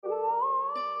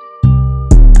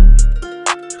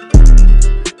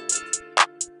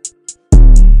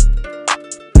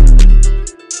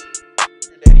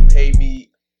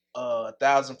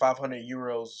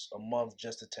€1,500 a month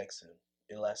just to text him.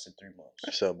 It lasted 3 months.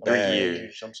 That's so 3 bad.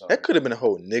 years. I'm sorry. That could have been a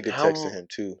whole nigga texting him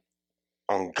too.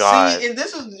 Oh God. See,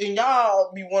 and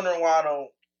y'all be wondering why I don't.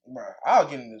 Bro, I'll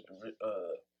get in this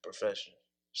profession.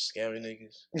 Scamming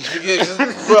niggas.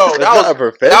 Bro,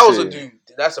 that was a dude.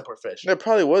 That's a profession. That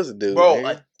probably was a dude. Bro,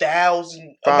 nigga.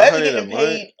 1,000. Imagine getting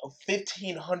paid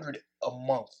 $1,500 a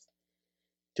month.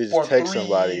 To just text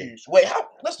somebody. Years. Wait, how?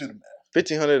 Let's do the math.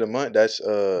 $1,500 a month. That's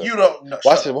You don't know.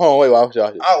 Watch this. Hold on, wait. Watch this.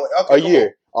 Okay, a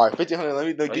year. All right, $1,500. Let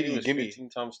me give me 15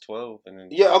 times 12 and then.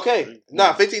 Yeah. Okay.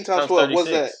 Nah, 15 times 12. What's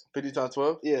that? 50 times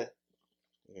 12. Yeah.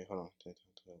 Okay, hold on. 10 times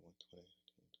 12, 120.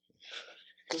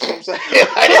 That's what I'm saying.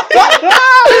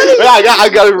 I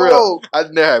got it real. I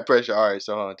never had pressure. All right,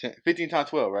 so 15 times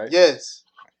 12, right? Yes.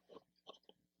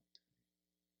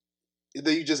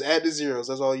 Then you just add the zeros.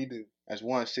 That's all you do. That's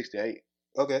 168.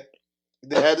 Okay.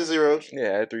 Then add the zeros. Yeah,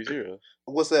 add 3 zeros.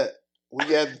 What's that? When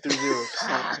you add the 3 zeros.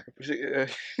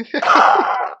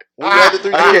 When you add the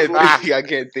 3 zeros. I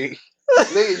can't think.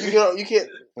 Nigga, you can't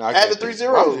add the 3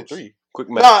 zeros. 3? Quick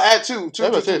math. No, add 2.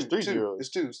 2. Says 3 zeros. It's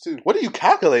 2. It's 2. What are you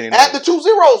calculating? Add the 2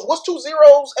 zeros. What's 2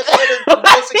 zeros at the end of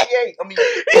 168? I mean,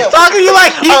 he's talking to you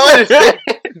like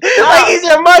he's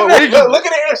your mother. Look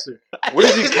at the answer. What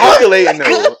is he calculating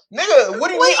though? Nigga, what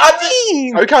do you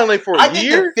mean? Are you calculating for a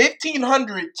year? I think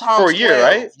 1,500 times for a year, 12.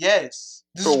 right? Yes.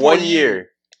 This for 1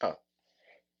 year. Oh,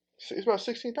 it's about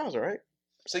 16,000, right?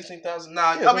 16,000.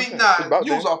 Nah, yeah, I mean, nah.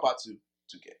 You was off by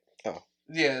 2K. Oh.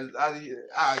 Yeah,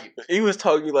 he was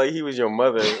talking like he was your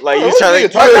mother. Like he's trying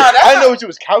to. I know what you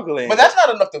was calculating, but that's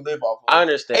not enough to live off of. I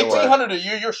understand. 1,800 a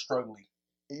year, you're struggling.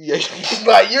 Yeah,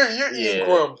 like you're eating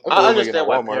crumbs. I understand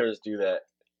why parents do that.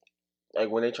 Like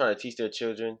when they trying to teach their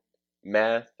children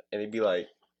math, and they be like,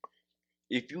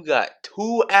 "If you got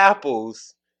 2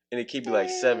 apples," and it could be like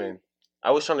 7.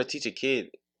 I was trying to teach a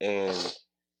kid, and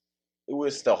it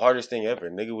was the hardest thing ever.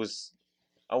 Nigga was,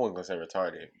 I wasn't gonna say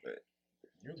retarded, but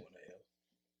you're gonna.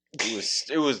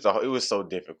 It was so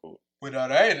difficult. But no,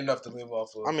 that ain't enough to live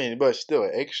off of. I mean, but still,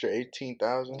 an extra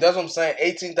 18,000. That's what I'm saying.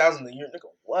 18,000 a year, nigga.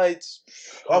 What?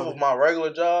 Off of my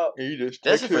regular job? Yeah, you just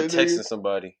that's for texting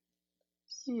somebody.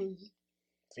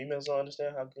 Females don't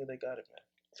understand how good they got it, man.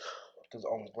 Because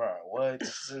bro, what?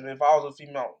 If I was a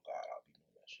female, God, I'd be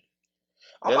doing that shit.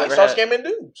 I might start scamming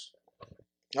dudes.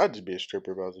 I'd just be a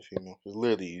stripper if I was a female. It's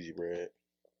literally easy bread.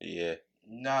 Yeah.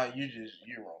 Nah, you're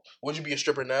wrong. Would you be a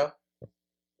stripper now?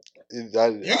 You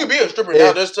can be a stripper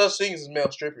now. There's such things as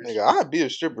male strippers. Nigga, I'd be a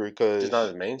stripper because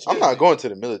I'm not going to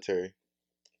the military.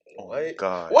 What?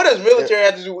 God. What does military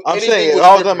have to do with anything? I'm saying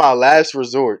I was on my last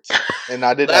resort, and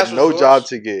I didn't have no job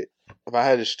to get. If I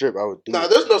had a strip, I would do it.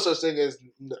 There's no such thing as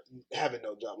having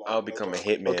no job. I'll become a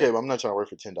hitman. Okay, but I'm not trying to work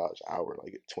for $10 an hour,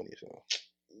 like at 20 so.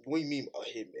 What do you mean a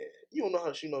hitman? You don't know how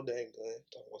to shoot no dang gun.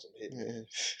 Talking about some hitman. Yeah.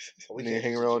 So we can't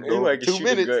hang around like 2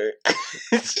 minutes.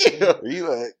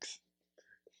 Relax.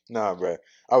 Nah, bro.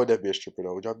 I would definitely be a stripper,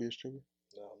 though. Would y'all be a stripper?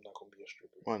 No, I'm not going to be a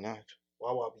stripper. Why not?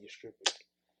 Why would I be a stripper?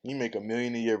 You make $1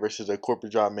 million a year versus a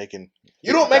corporate job making.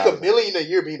 You don't make $1 million a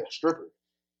year being a stripper.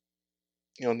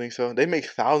 You don't think so? They make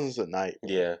thousands a night.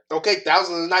 Yeah. Okay,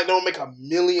 thousands a night. They don't make $1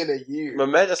 million a year. But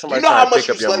imagine somebody trying to pick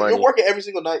up your money. You're working every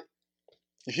single night.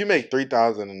 If you make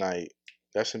 $3,000 a night,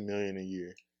 that's $1 million a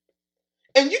year.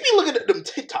 And you be looking at them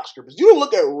TikTok strippers. You don't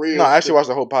look at real. No, I actually watched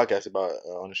the whole podcast about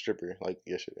on a stripper like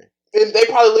yesterday. And they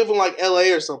probably live in like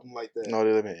LA or something like that. No,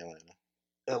 they live in Atlanta.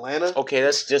 Atlanta? Okay,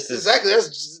 that's just exactly. That's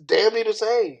just damn near the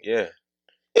same. Yeah.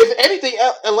 If anything,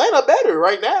 Atlanta better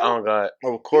right now. Oh God!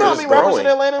 Of course, you know how many rappers in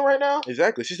Atlanta right now?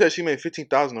 Exactly. She said she made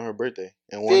 $15,000 on her birthday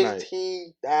in one night.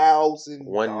 $15,000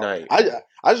 one night. I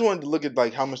just wanted to look at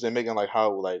like how much they're making, like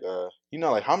how like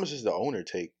like how much does the owner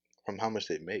take from how much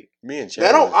they make? Me and Chad.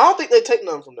 I don't think they take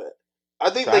none from that.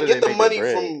 I think they get the money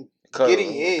from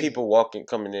getting in. People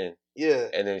coming in. Yeah.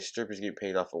 And then strippers get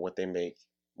paid off of what they make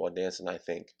while dancing, I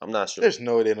think. I'm not sure. There's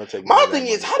no way they don't take my thing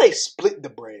is how they split the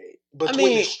bread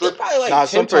between the strippers. Probably like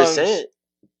 10%.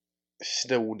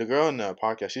 The girl in the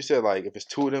podcast, she said like if it's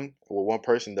 2 of them or 1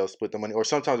 person, they'll split the money. Or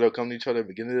sometimes they'll come to each other at the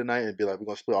beginning of the night and be like, we're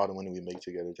going to split all the money we make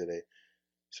together today.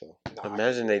 So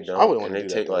imagine they don't and they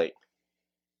take like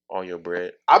all your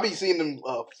bread. I be seeing them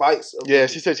fights. Yeah,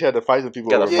 she said she had to fight with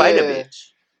people. Gotta fight a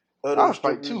bitch. I'll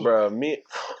fight too, bro.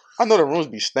 I know the rooms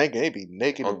be stinking. They be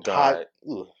naked and hot.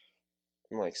 Ugh.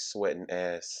 I'm like sweating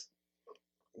ass.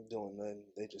 Doing nothing.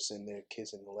 They just sitting there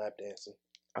kissing and lap dancing.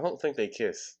 I don't think they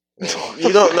kiss.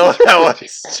 You don't know how much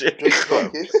shit.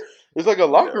 It's like a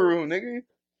locker room, nigga.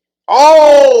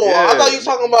 Oh, yeah. I thought you were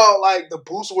talking about like the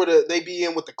booth where they be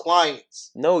in with the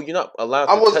clients. No, you're not allowed.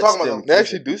 I wasn't touch talking them. about they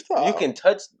actually do stuff. You can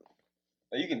touch.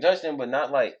 You can touch them, but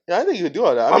not like. Yeah, I think you could do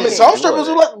all that. I mean some strippers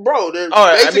are like, bro. They're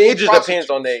it just depends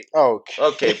on they.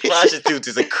 Okay, prostitutes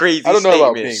is a crazy. I don't know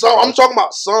statement. about being. So I'm talking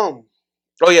about some.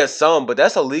 Oh yeah, some, but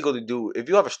that's illegal to do. If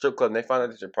you have a strip club and they find out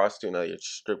that you're a prostitute at your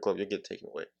strip club, you'll get taken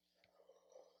away.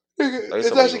 It's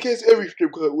actually the case every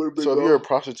strip club would have been. So if you're a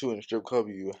prostitute in a strip club,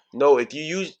 you. No, if you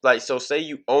use so say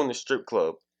you own a strip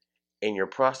club, and you're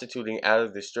prostituting out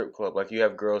of the strip club, like you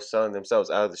have girls selling themselves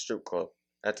out of the strip club,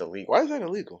 that's illegal. Why is that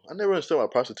illegal? I never understood why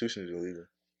prostitution is illegal.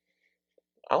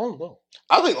 I don't know.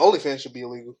 I think OnlyFans should be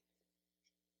illegal.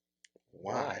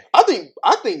 Why? I think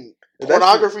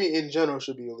pornography in general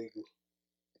should be illegal.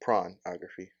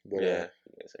 Pornography. But, yeah,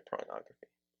 you say pornography.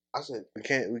 I said we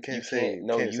can't say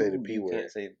the P word. You can't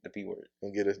say the P word.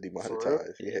 Don't get us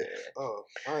demonetized. Yeah. Oh,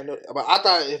 I know. But I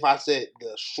thought if I said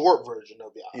the short version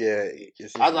of it, yeah.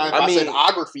 I thought if I said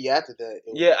ography after that.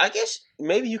 Yeah, I guess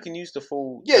maybe you can use the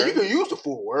full. Yeah, you can use the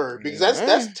full word because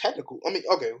that's technical. I mean,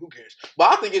 okay, who cares?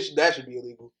 But I think that should be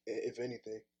illegal, if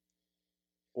anything.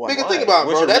 Why? Think about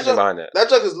it, bro. That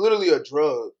drug is literally a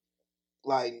drug.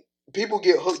 Like people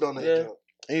get hooked on that drug.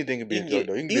 Anything can be a drug,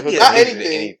 though. You can get hooked on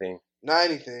anything. Not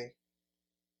anything.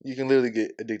 You can literally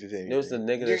get addicted to anything. There was the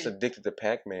nigga that's addicted to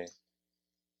Pac-Man.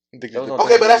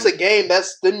 Okay, but that's a game.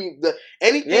 That's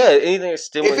anything. Yeah, anything that's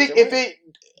stimulating. If it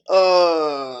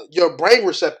your brain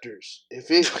receptors. If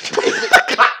it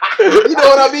you know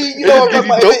what I mean? You know what I'm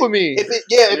talking about? Dopamine. If it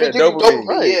gives you dopamine,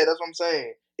 right. Yeah, that's what I'm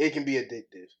saying. It can be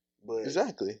addictive. But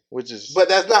exactly. But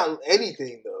that's not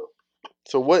anything though.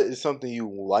 So what is something you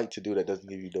like to do that doesn't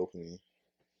give you dopamine?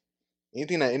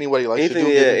 Anything that anybody likes to do.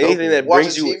 Yeah, anything that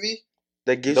brings you TV?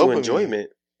 That gives you enjoyment.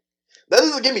 That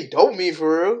doesn't give me dopamine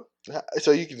for real.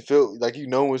 So you can feel like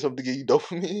when something gives you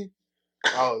dopamine.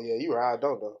 Oh yeah, you right. I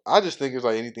don't know. I just think it's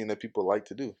like anything that people like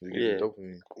to do. You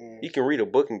dopamine. You can read a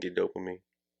book and get dopamine.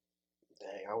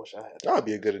 Dang, I wish I had. That would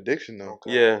be a good addiction though.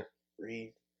 Okay. Yeah.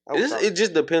 Read. It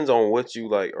just depends on what you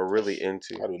like are really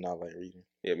into. I do not like reading.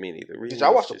 Yeah, me neither. Reading Did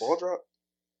y'all watch the ball drop?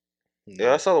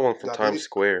 Yeah, I saw the one from Times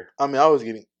Square. I mean, I was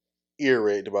getting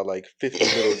ear-raped about like 50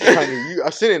 little tiny. I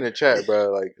seen it in the chat,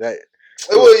 bro. Like that.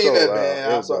 It wasn't even that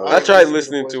bad. I tried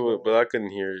listening to it, but I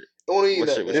couldn't hear it. It wasn't even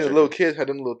that bad. Then the little kids had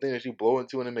them little things that you blow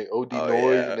into and they make OD noise.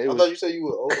 Yeah. And I thought you said you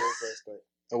were older last night.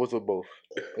 I was with both.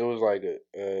 It was like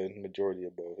a majority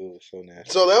of both. It was so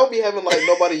nasty. So they don't be having like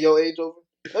nobody your age over?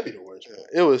 That'd be the worst, bro.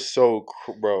 It was so,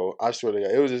 bro. I swear to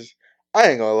God. It was just, I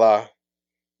ain't gonna lie.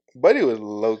 But he was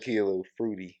low key a little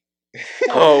fruity.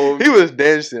 Oh, he was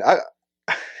dancing.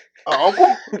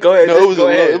 Uncle? Go ahead. No, it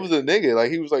was a nigga. Like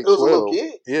he was like 12. Was a little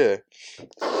kid? Yeah.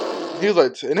 He was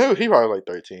like, and he probably like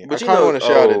 13. But I kind of want to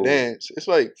show how to dance. It's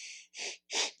like,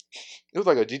 it was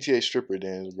like a GTA stripper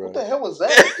dance, bro. What the hell was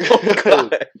that? Oh,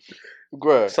 God.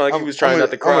 Bro, it's like he was trying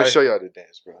not to cry. I'm gonna show y'all the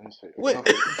dance, bro. What?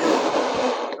 It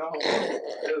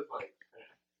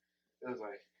was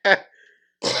like.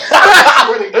 I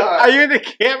swear to God. Are you in the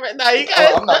camera? No, you got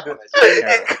it. I'm not doing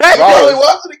that.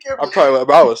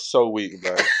 I was so weak,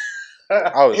 bro.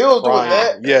 I was doing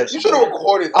that. Yes, you should have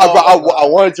recorded. I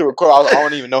wanted to record. I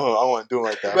don't even know him. I wasn't doing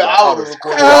like that. But I was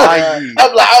crying.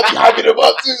 I'm like, I'll be hyping him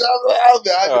up too.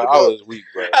 I was weak,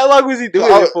 bro. How long was he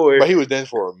doing it for? But he was dancing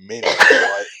for a minute.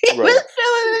 Bro.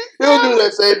 He'll do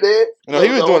that same dance. No, he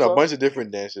was doing a bunch of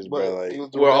different dances, bro.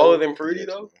 Like, were all of them fruity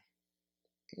though?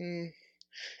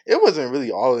 It wasn't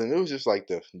really all of them. It was just like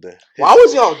the. Why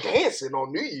was y'all dancing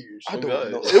on New Year's? I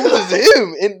don't know. It was just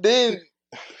him, and then.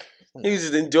 He was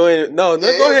just enjoying it. No, go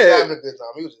ahead. He was having a good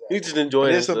time. He was just enjoying it.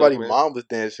 And then somebody's mom was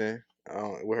dancing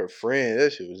with her friend.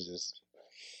 That shit was just.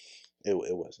 It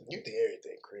wasn't. You think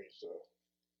everything cringe, though.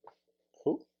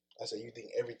 Who? I said you think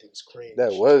everything's cringe.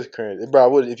 That was cringe.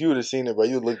 Bro, if you would have seen it, bro,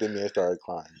 you would have looked at me and started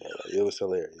crying, bro. Like, it was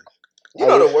hilarious. You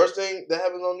know the worst thing that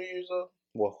happens on New Year's, though?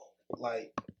 What?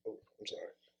 Like, I'm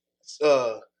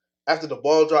sorry. After the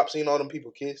ball drop, seeing all them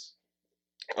people kiss.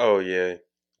 Oh, yeah.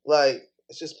 Like,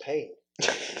 it's just pain.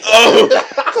 Oh,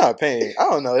 it's not pain. I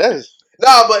don't know. That is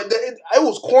but it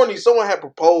was corny. Someone had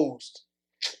proposed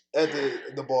at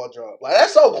the ball drop. Like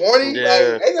that's so corny. Yeah.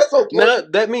 Like, ain't that so corny? Now,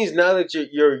 that means now that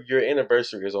your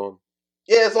anniversary is on.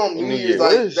 Yeah, it's on New Year's.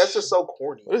 Like that's just so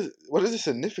corny. What is the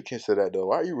significance of that though?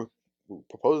 Why are you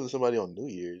proposing to somebody on New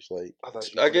Year's? Like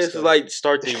I guess it's like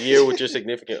start the year with your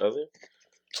significant other.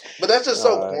 But that's just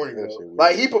so corny, bro.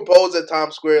 Like he proposed at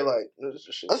Times Square. Like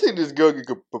I think this girl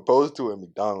could propose to at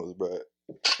McDonald's, bro.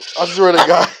 I swear to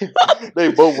God,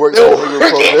 they both worked. I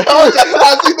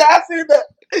seen that.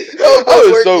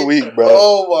 I was so weak, bro.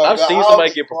 Oh my God! I've seen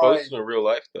somebody get proposed to in real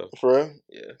life, though. For real?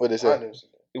 Yeah. What they said?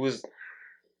 It was.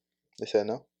 They said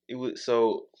no. It was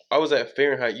so. I was at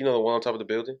Fahrenheit. You know the one on top of the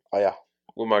building. Oh yeah.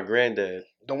 With my granddad.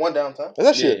 The one downtown. That's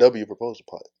actually a W proposal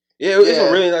pot. Yeah, it's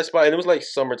a really nice spot, and it was like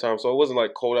summertime, so it wasn't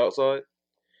like cold outside.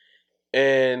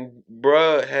 And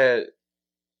bruh had,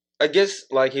 I guess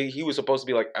like he was supposed to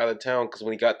be like out of town because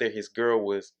when he got there, his girl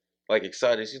was like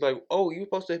excited. She's like, "Oh, you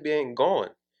supposed to be ain't gone."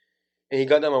 And he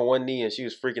got down on one knee, and she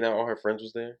was freaking out. All her friends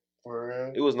was there. For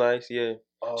real? It was nice, yeah.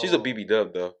 She's a BB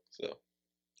Dub though, so.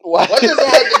 What does that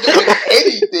have to do with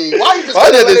anything? Why you just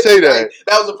Why did they say that? Like,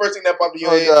 that was the first thing that popped in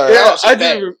your head. Yeah, I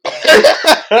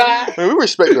just. Man, we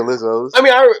respect the Lizzos. I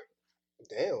mean,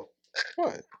 damn.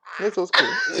 What? Lizzo's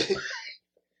cool.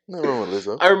 Nothing wrong with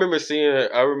Lizzo. I remember seeing her.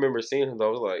 Though.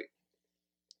 I was like,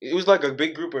 it was like a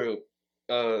big group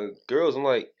of girls. I'm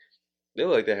like, they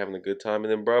look like they're having a good time.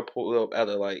 And then bro pulled up out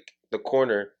of like the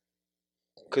corner.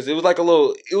 Cause it was like a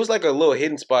little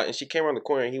hidden spot, and she came around the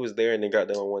corner, and he was there, and then got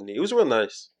down on one knee. It was real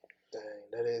nice. Dang,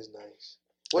 that is nice.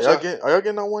 Are y'all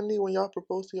getting on one knee when y'all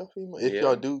propose to your female? If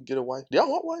y'all do get a wife, do y'all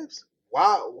want wives?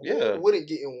 Wow. Yeah. Who wouldn't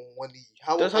get in one knee?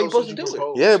 That's how you supposed to do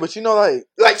it. Yeah, but you know,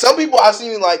 like some people I've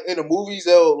seen like in the movies,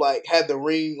 they'll like have the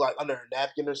ring like under a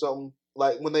napkin or something.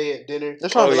 Like when they at dinner.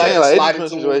 That's what I'm saying. Like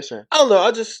it's a situation. I don't know.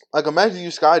 I just like imagine you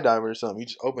skydiving or something. You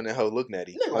just open that hole looking at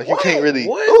it. Like you what? can't really.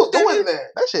 What? Who's doing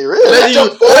that? That shit real. Oh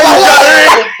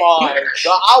my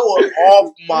god! I was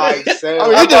off myself. I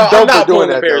mean, you just don't doing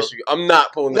that parachute. I'm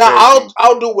not pulling the parachute.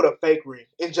 I'll do it with a fake ring,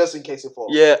 and just in case it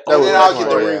falls. Yeah, and then I'll get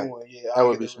the ring one. Yeah, that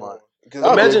would be smart.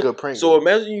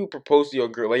 Imagine you propose to your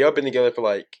girl. Like y'all been together for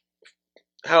like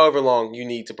however long you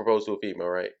need to propose to a female,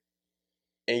 right?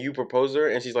 And you propose to her,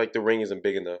 and she's like, the ring isn't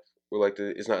big enough. Or like,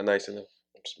 it's not nice enough.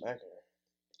 I'm smacking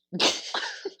her.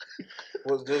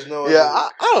 Well, there's no. I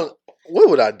don't. What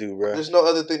would I do, bro? There's no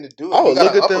other thing to do. I would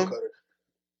look at them.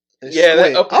 Yeah,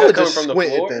 that uppercut I would coming just from the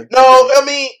squint floor. at them. No, I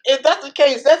mean, if that's the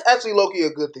case, that's actually low-key a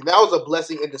good thing. That was a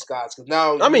blessing in disguise because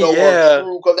now you know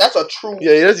true color. That's a true.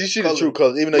 Yeah, you see the true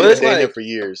colors, even though you've been dating her for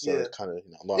years. So it's kind of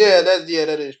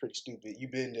that is pretty stupid.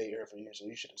 You've been dating her for years, so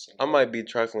you should have seen. I might be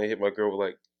trifling hit my girl with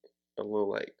like a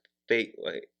little like fake,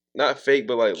 like not fake,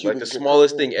 but like the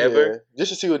smallest thing ever,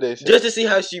 just to see what they say. Just to see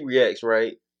how she reacts,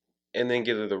 right, and then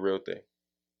give her the real thing.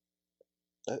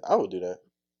 I would do that.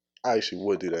 I actually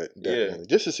would do that, definitely,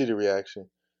 just to see the reaction.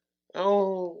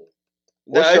 Oh,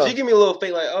 now if you give me a little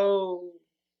fake, like, oh,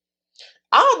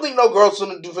 I don't think no girl's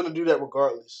gonna do that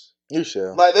regardless. You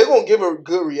shall. Like they're gonna give her a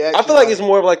good reaction. I feel like it's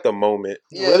more of like the moment.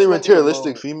 Yeah, really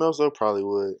materialistic females though probably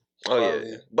would. Oh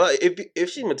yeah, but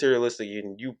if she's materialistic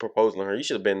and you propose to her, you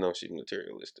should have been known she's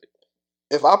materialistic.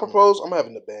 If I propose, I'm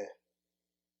having a band.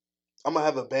 I'm gonna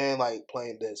have a band like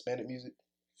playing the Hispanic music.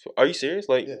 Are you serious?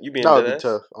 Like you being that would be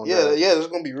tough. Yeah, that's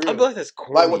gonna be real. I feel like that's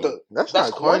corny. Like that's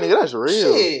not corny. That's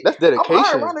real. Shit. That's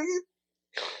dedication.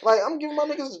 Like I'm giving my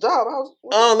niggas a job. I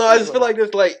don't know. I just feel like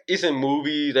this. Like it's in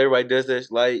movies. Everybody does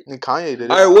this. Like and Kanye did it.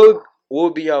 All right, what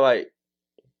would be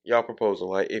y'all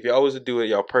proposal? Like if y'all was to do it,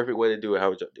 y'all perfect way to do it. How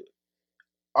would y'all do it?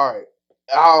 All right,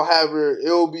 I'll have her.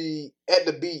 It'll be at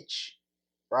the beach,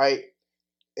 right?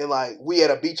 And like we at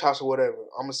a beach house or whatever.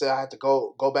 I'm gonna say I have to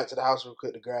go back to the house real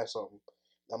quick to grab something.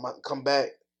 I might come back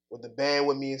with the band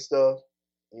with me and stuff.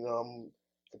 You know, I'm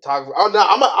a photographer. Oh no,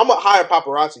 I'm a hire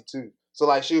paparazzi too. So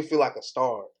like she'll feel like a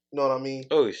star. You know what I mean?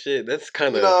 Oh shit, that's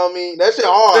kind of. You know what I mean? That shit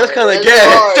hard. That's kind of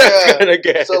gas. That's kind of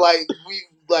gas. So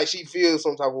like she feels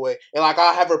some type of way, and like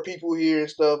I'll have her people here and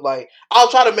stuff. Like I'll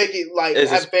try to make it like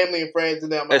have family and friends,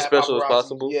 and then I'm gonna as special as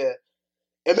possible. Yeah,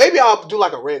 and maybe I'll do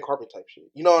like a red carpet type shit.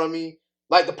 You know what I mean?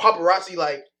 Like the paparazzi,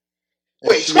 like.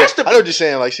 Wait, scratch the beach. I know what you're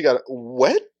saying. Like, she got to,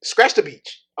 what? Scratch the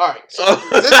beach. All right. So,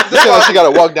 she got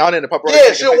to walk down in the paparazzi.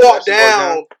 Yeah, she'll walk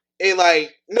down and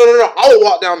like, no. I will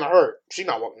walk down to her. She's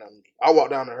not walking down to me. I'll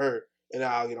walk down to her and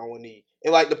then I'll get on one knee.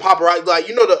 And like the paparazzi, like,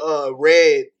 you know the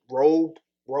red rope?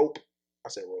 I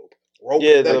said rope. Rope.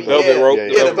 Yeah, the velvet rope.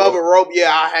 Yeah, the velvet rope. Yeah,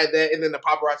 I had that. And then the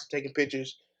paparazzi taking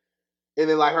pictures. And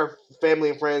then like her family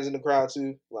and friends in the crowd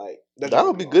too. Like that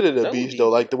would be good at the beach though.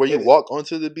 Like the way you walk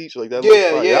onto the beach, like that.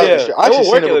 Yeah. I actually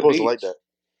seen a proposal like that.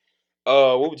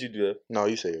 What would you do? No,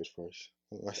 you say yours first.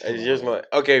 Yours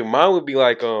okay. Mine would be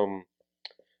like I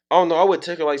don't know. I would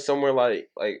take her like somewhere like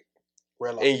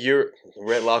Red Lobster. In Europe.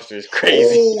 Red Lobster is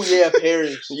crazy. Oh yeah,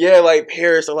 Paris. Yeah, like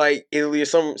Paris or like Italy or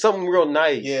something real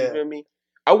nice. Yeah. You feel me?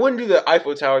 I wouldn't do the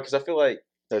Eiffel Tower because I feel like.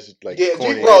 That's like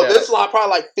bro. There's probably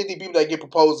like 50 people that get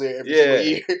proposed there every single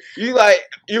year.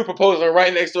 You proposing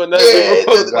right next to another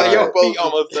proposal. Like your feet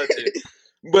almost touch it.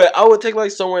 But I would take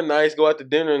like somewhere nice, go out to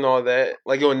dinner and all that,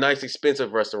 like go a nice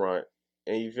expensive restaurant.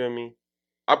 And you feel me?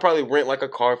 I'd probably rent like a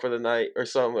car for the night or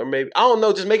something, or maybe I don't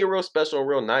know, just make it real special and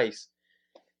real nice,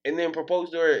 and then propose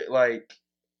to her like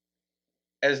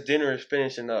as dinner is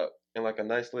finishing up in like a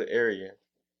nice lit area,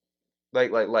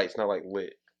 like lights, not like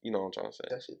lit. You know what I'm trying to say?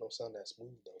 That shit don't sound that smooth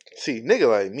though. See, nigga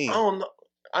like me. I don't know.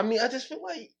 I mean, I just feel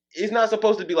like it's not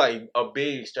supposed to be like a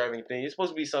big extravagant thing. It's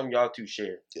supposed to be something y'all two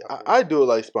share. I do it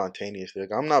like spontaneously.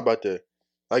 Like I'm not about to,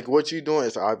 like what you doing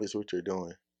is obvious what you're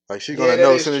doing. Like she's Yeah, gonna that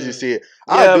know is as soon as you true. see it.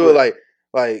 Yeah, I do but- it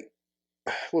like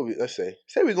let's say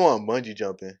we going bungee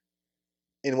jumping,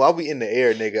 and while we in the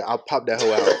air, nigga, I'll pop that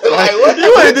hoe out. Like, what? You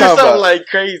want to I'm do talking something about. like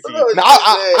crazy. No, No,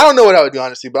 I don't know what I would do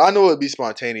honestly, but I know it would be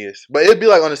spontaneous. But it'd be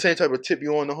like on the same type of tip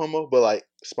you on the homo, but like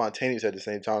spontaneous at the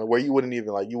same time, where you wouldn't even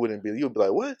like you'd be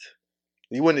like what?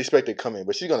 You wouldn't expect it coming,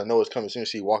 but she's gonna know it's coming as soon as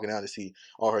she's walking out to see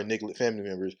all her Nicklet family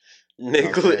members. You know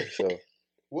what I'm saying? Nicholas.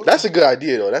 So that's a good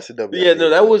idea though. That's a double. Yeah, idea, no,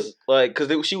 that bro. was like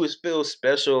because she was feel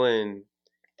special and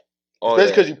all Especially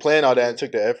that. because you planned all that and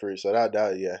took the effort. So that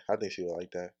yeah, I think she would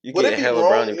like that. You Would get it be hella wrong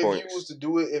brownie if points. you was to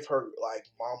do it if her like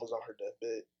mom was on her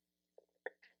deathbed?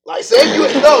 Like, say if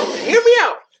you no, hear me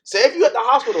out. Say if you at the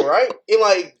hospital, right? And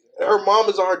like her mom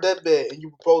is on her deathbed and you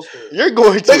propose to her. You're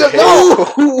going to Nigga, hell.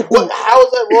 no. What? How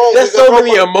is that wrong? That's Because so her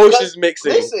many mom- emotions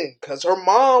mixing. Listen, because her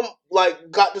mom like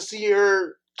got to see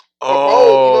her.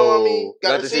 Oh, you know what I mean?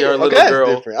 got to see her it. little Okay, that's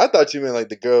girl. different. I thought you meant like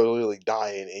the girl was really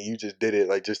dying and you just did it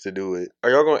like just to do it. Are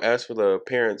y'all gonna ask for the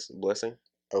parents' blessing?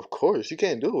 Of course, you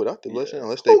can't do it without the blessing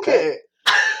unless they Who pay.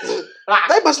 can't?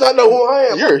 They must not know who I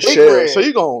am. You're a Big shell. Red. So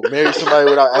you gonna marry somebody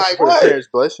without asking Like, for what? the parents'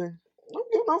 blessing?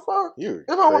 Don't give no fuck. You're If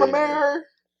I want to crazy. marry her,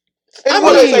 I and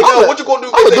what they mean, say I'ma- no, what you gonna do?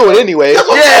 if I'm they gonna say do it no? anyway. That's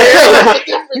what Yeah, I'm saying. yeah. That's the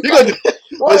difference. You gonna,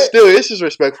 but What? still, it's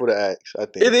disrespectful to ask. I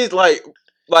think. It is like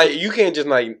you can't just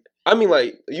like. I mean,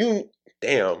 like you.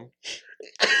 Damn.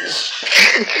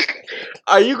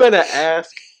 Are you gonna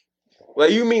ask?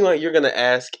 Like you mean like you're gonna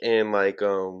ask and like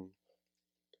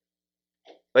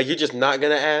you're just not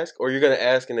gonna ask, or you're gonna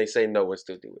ask and they say no and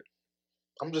still do it?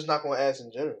 I'm just not gonna ask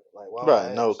in general. Like, why? would I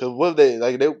Right, no, ask? because what if they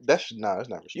like they? That's not. That's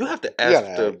not. You have to respectful.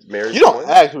 ask gotta to marry You don't someone.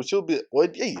 ask, but you'll be. Well,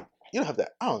 yeah, you don't have to.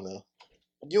 I don't know.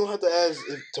 You don't have to ask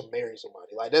to marry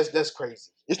somebody. Like that's crazy.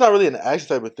 It's not really an action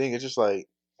type of thing. It's just like,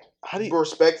 how do you?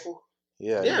 Respectful.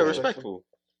 Yeah, Yeah, yeah. respectful.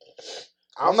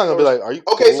 I'm not gonna be like, are you?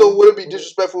 Okay, cool? so would it be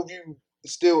disrespectful if you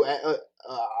still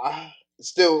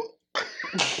still?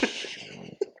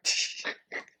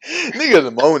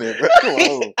 Niggas moaning, bro. Come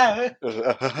on.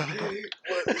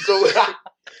 So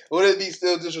would it be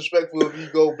still disrespectful if you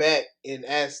go back and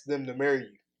ask them to marry you?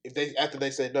 If they after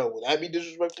they say no, would that be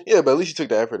disrespectful? Yeah, but at least you took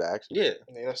the effort to ask. Yeah.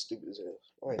 Man, that's stupid as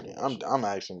hell. I ain't doing that shit. I'm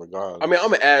asking regardless. I mean,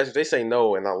 I'm gonna ask. If they say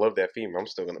no and I love that female, I'm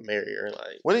still gonna marry her.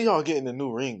 Like, when are y'all getting the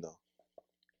new ring though?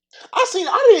 I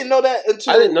didn't know that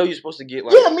until I didn't know you're supposed to get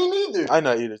like. Yeah, me neither. I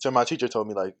know either. So my teacher told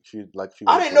me like a few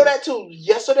I weeks didn't know ago. that till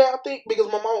yesterday, I think, because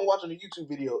my mom was watching a YouTube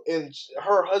video and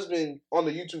her husband on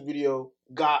the YouTube video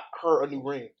got her a new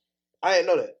ring. I didn't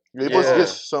know that. You're supposed to Yeah. get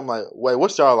some like. Wait,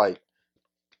 what's y'all like?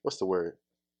 What's the word?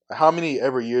 Like, how many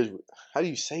every years? How do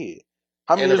you say it?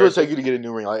 How many years will it take you to get a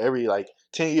new ring? Like every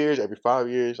 10 years, every 5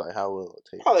 years? Like how will it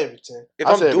take? Probably every 10. If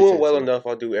I I'm say every doing 10 well too. enough,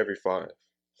 I'll do every 5.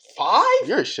 5?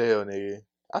 You're a shell, nigga.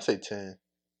 I say 10.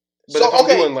 But So, if I'm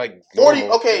okay, doing like 40.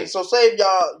 normal, Okay, yeah. so say if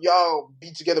y'all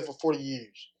be together for 40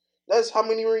 years. That's how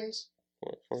many rings?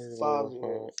 5, 5,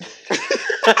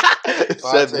 10,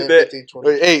 7. 15, 20.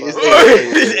 Wait, 8. It's 8.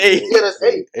 It's 8. Yeah, that's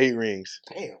 8. 8 rings.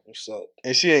 Damn, you suck.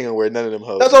 And she ain't gonna wear none of them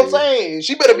hoes. That's what I'm nigga. saying.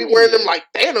 She better be wearing them like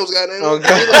Thanos got them. Oh,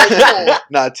 Like, come on.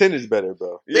 nah, 10 is better,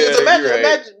 bro. Yeah, Because imagine, you're right.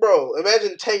 imagine, bro.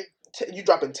 Imagine you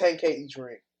dropping 10K each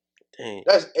ring. Dang.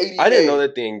 That's 80K. I didn't know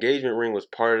that the engagement ring was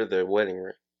part of the wedding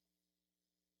ring.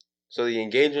 So the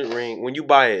engagement ring, when you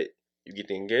buy it, you get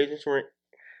the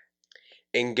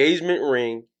engagement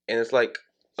ring, and it's like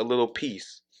a little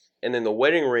piece, and then the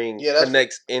wedding ring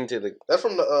connects into the That's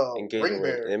from the engagement ring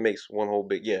ring. bearer. And it makes one whole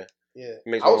big Yeah, It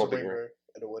makes I one was a whole big ring ring. bearer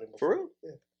at a wedding. For Before. real?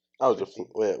 Yeah. I was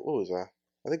wait, what was I?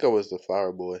 I think I was the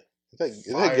flower boy. Is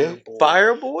that Fire gay? boy.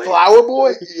 Fire boy. Flower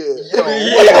boy. Yeah. Yo,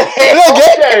 Yeah. what the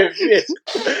hell?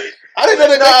 Yeah. I didn't know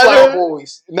they made flower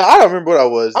boys. No, I don't remember what I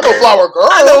was. I know flower girls.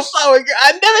 I know flower girl.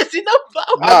 I never seen no flower.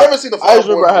 Nah, I've never seen a I flower just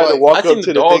remember boy. I had to play. walk I up seen to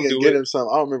the the dog thing and do get it. him something.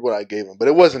 I don't remember what I gave him, but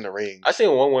it wasn't a ring. I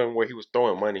seen one where he was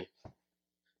throwing money.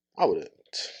 I would have.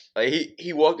 Like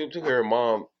he walked up to her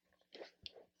mom.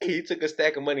 He took a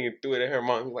stack of money and threw it at her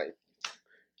mom. He was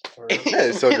like, That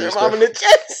is so hit her mom in the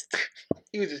chest.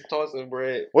 He was just tossing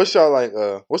bread. What's y'all like?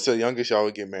 What's the youngest y'all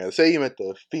would get married? Say you met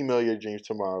the female of your dreams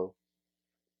tomorrow.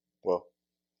 Well,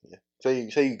 yeah.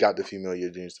 Say you got the female of your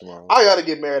dreams tomorrow. I gotta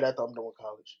get married after I'm done with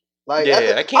college. Like, Yeah,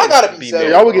 after, I can't gotta be be So settled.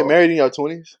 married. y'all would get bro. married in your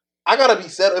 20s? I gotta be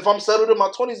settled. If I'm settled in my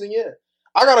 20s, then yeah,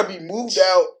 I gotta be moved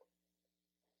out.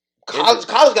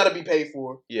 College gotta be paid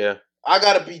for. Yeah, I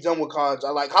gotta be done with college.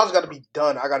 College gotta be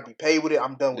done. I gotta be paid with it.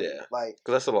 I'm done with it. Like,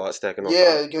 because that's a lot stacking on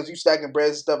yeah, top. because you stacking bread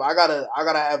and stuff. I gotta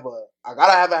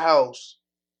have a house,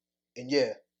 and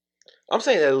yeah, I'm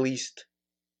saying at least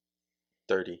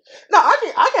 30. No, I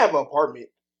can have an apartment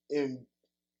and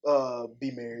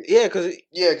be married. Yeah, because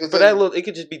Because for that little, it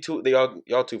could just be two.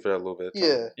 Y'all two for that little bit of time.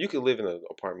 Yeah. You could live in an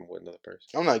apartment with another person.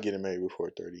 I'm not getting married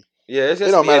before 30. Yeah, it's It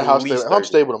just don't matter how at stable. least If I'm 30.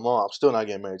 stable tomorrow, I'm still not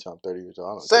getting married till I'm 30 years old.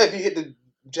 I don't say care. if you hit the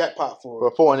jackpot for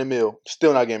For 400 mil,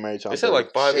 still not getting married till I'm It's at 30.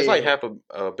 like 5. It's like Shit. half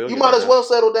a billion. you might right as now. well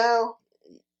settle down.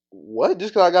 What?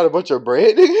 Just because I got a bunch of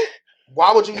bread, nigga?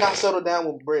 Why would you not settle down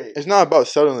with bread? It's not about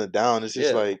settling it down. It's just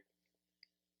Yeah. like,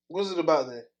 What's it about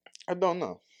then? I don't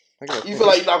know. I gotta You think. feel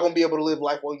like you're not gonna be able to live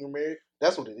life while you're married?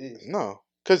 That's what it is. No.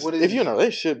 Because What is if you're in it? a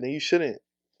relationship, then you shouldn't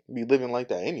be living like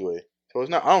that anyway. So it's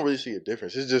not, I don't really see a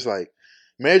difference. It's just like,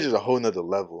 marriage is a whole nother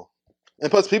level.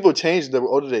 And plus, people change the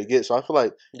older they get. So I feel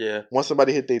like Yeah. once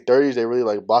somebody hit their 30s, they really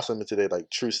like blossom into their like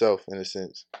true self in a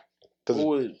sense. Because Who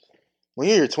would? when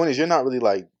you're in your 20s, you're not really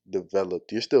like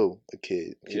developed. You're still a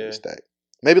kid. Keep Yeah. it stacked.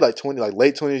 Maybe like 20, like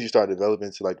late 20s, you start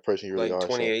developing to like the person you really Like are. So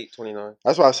 28, 29.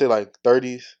 that's why I say like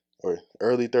 30s or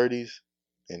early 30s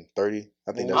and 30.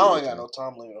 I think I that's don't a ain't good got time. no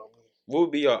time limit on me. What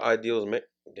would be your ideal?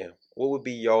 Damn. What would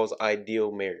be y'all's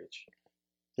ideal marriage?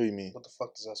 What do you mean? What the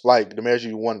fuck does that? Like the marriage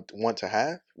you want to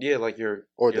have? Yeah, like your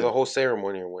Or the whole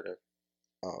ceremony or whatever.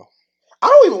 Oh.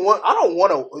 I don't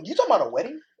want a. You talking about a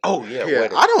wedding? Oh yeah, Yeah,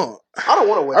 wedding. I don't. I don't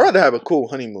want a I'd wedding. rather have a cool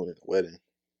honeymoon than a wedding.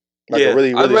 Like Yeah, a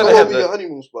really, I'd really. rather What have would be the- your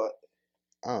honeymoon spot?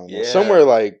 I don't know. Yeah. Somewhere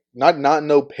like not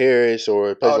no Paris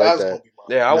or a place Oh, like that's that. gonna be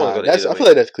mine. Yeah, I want to go to that's. Italy. I feel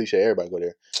like that's cliche. Everybody go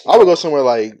there. I would go somewhere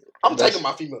like. I'm that's- taking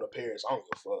my female to Paris. I don't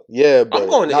give a fuck. Yeah, but I'm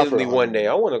going to not for Italy a one day.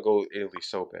 I honeymoon. want to go to Italy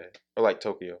so bad. Or like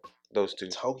Tokyo. Those two.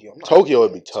 Tokyo. I'm not Tokyo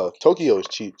going would be to tough. Tokyo is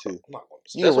cheap too. I'm not going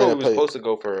to. You That's can where we rent were a place. supposed to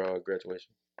go for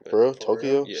graduation. For real, For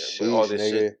Tokyo. Yeah, with all Sheesh, this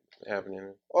nigga. shit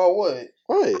happening. Oh, what?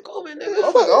 What? Go, man, Yeah, nigga.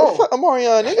 fuck on. Fuck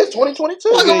Amarion, nigga. It's 2022.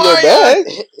 Fuck Look in at your my bag.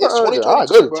 It's I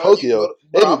 2022, go to bro. Tokyo.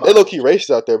 They low key racist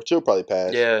out there, but you'll probably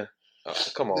pass. Yeah.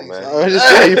 Come on, man. I'm just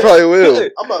saying, you probably will.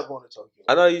 I'm not going to Tokyo.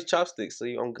 I know I use chopsticks, so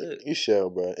I'm good. You shall,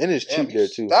 bro. And it's Damn, cheap there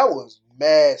too. That was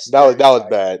mad. That was stereotype.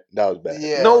 bad. That was bad.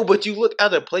 Yeah. No, but you look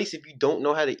out of place if you don't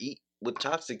know how to eat with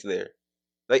chopsticks there.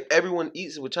 Like everyone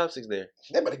eats with chopsticks there.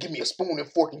 They better give me a spoon and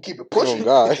fork and keep it Oh pushing.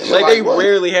 God. Like they what?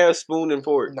 rarely have spoon and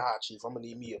fork. Nah, chief. I'm gonna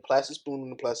need me a plastic spoon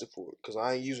and a plastic fork because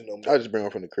I ain't using them. I just bring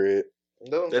them from the crib.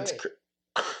 That's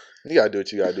You gotta do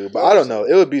what you gotta do. But I don't know.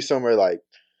 It would be somewhere like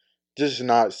just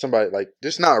not somebody like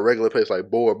just not a regular place like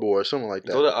Bora Bora or something like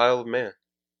that. Go to Isle of Man.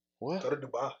 What? Go to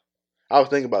Dubai. I was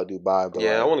thinking about Dubai, but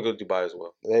Yeah, I like, want to go to Dubai as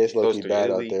well. it's low Those key three, bad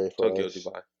Italy, out there for Tokyo, us.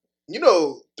 Dubai. You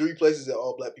know, 3 places that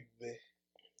all black people been: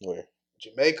 Where?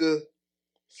 Jamaica,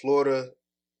 Florida,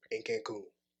 and Cancun.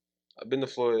 I've been to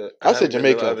Florida. I said haven't been to the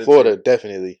Jamaica and other Florida, two.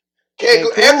 definitely.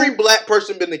 Cancun. Cancun? Every black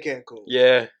person been to Cancun.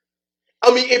 Yeah.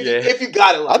 I mean, if you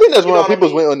got it, like, I think that's you where know my what I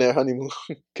peoples mean? went on their honeymoon.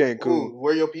 Cancun. Who?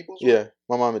 Where your peoples? Yeah,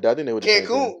 my mom and dad. I think they went to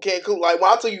Cancun. Cancun. Like,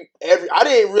 when I tell you, I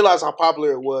didn't realize how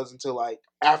popular it was until like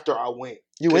after I went.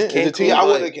 You went? Is it Cancun- tea? Yeah, I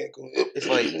like- went to Cancun. It's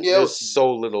like yeah, it there's was tea.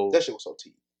 so little That shit was so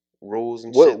tea. rules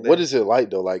and shit. What is it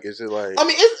like though? Like, is it like? I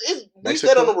mean, it's we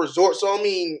Mexico? stayed on a resort, so I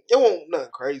mean, it won't nothing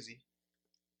crazy.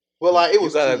 But like, it You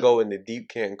was. gotta tea. go in the deep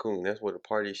Cancun. That's where the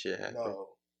party shit happens. No,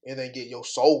 and then get your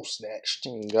soul snatched.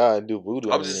 God, do voodoo.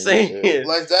 I'm on just me and saying. shit.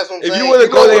 Like that's what I'm If saying. you wanna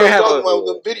go know there what and I'm have talking a- about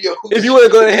with the video. If you want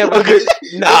to go there and have a good,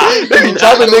 nah, They be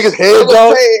chopping niggas' heads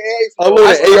off. Unloading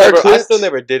I still, AR never, I clips. still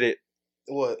never did it.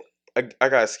 What? I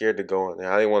got scared to go in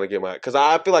there. I didn't want to get my because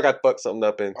I feel like I fucked something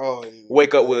up and Oh,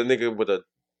 wake up with a nigga with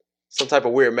some type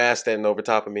of weird mask standing over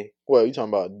top of me. What, you talking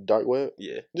about dark web?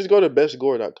 Yeah, Just go to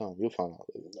bestgore.com. You'll find out.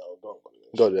 No, don't go to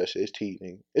that Go to that shit. It's tea,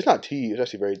 nigga. It's not tea. It's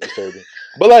actually very disturbing.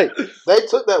 But like, shit. They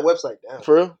took that website down.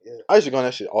 for real, Yeah. I used to go on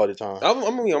that shit all the time. I'm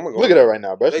gonna go. Look at that right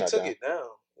now, bro. It's They not took down. it down.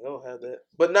 They don't have that.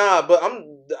 But nah, but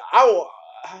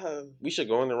I We should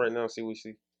go in there right now and see what we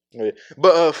see.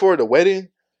 But for the wedding,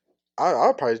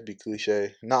 I'll probably be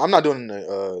cliche. No, I'm not doing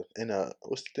it in a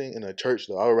what's the thing in a church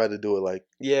though. I would rather do it like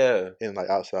Yeah, in like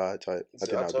outside type. I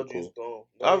think I that'd told be you it's cool.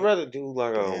 gone. I'd rather do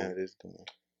like Yeah, it is cool.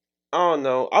 I don't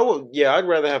know. I would. Yeah, I'd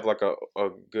rather have like a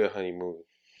good honeymoon.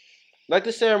 Like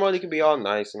the ceremony could be all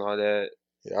nice and all that.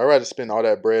 Yeah, I'd rather spend all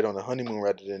that bread on a honeymoon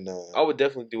rather than. I would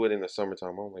definitely do it in the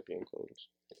summertime. I don't like being clothes.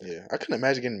 Yeah, I couldn't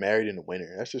imagine getting married in the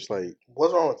winter. That's just like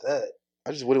What's wrong with that?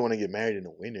 I just wouldn't want to get married in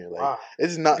the winter. Like Wow.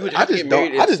 it's not. You would I have to just get don't.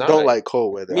 married I just inside. don't like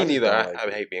cold weather. Me I just neither. don't like I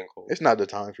it. hate being cold. It's not the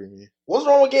time for me. What's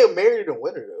wrong with getting married in the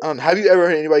winter though? Have you ever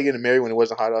heard anybody getting married when it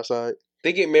wasn't hot outside?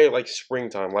 They get married like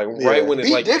springtime, like Yeah. right when it's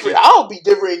Be like different. I'll be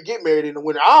different and get married in the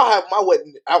winter. I'll have my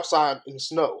wedding outside in the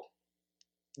snow.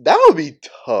 That would be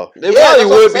tough. It that's probably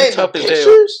what I'm would be saying. tough The as hell.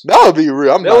 pictures, That would be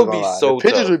real. I'm That not would gonna be lie. so The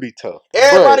pictures tough. would be tough.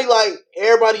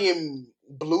 Everybody in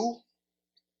blue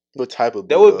What type of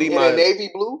blue? That would though? be in my- a navy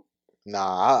blue.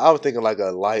 Nah, I was thinking like a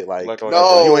light, like Like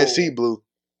No. UNC blue.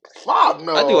 Fuck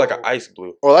no. I do like an ice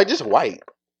blue. Or like just white.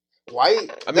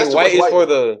 White. I That's mean, too white much is for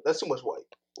the That's too much white.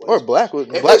 Or black.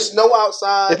 If Black. it's snow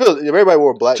outside, If everybody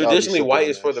wore black, that would be traditionally super white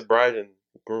is for nice. the bride and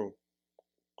groom.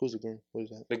 Who's the groom? What is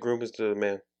that? The groom is the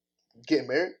man. getting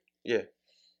married. Yeah.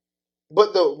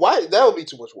 But the white, that would be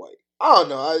too much white. I don't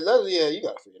know. Yeah, you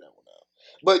gotta figure that one out.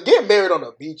 But getting married on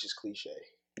a beach is cliche.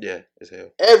 Yeah, as hell.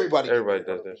 Everybody does on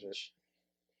that a shit. beach.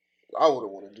 I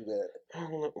wouldn't want to do that. I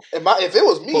don't know. If it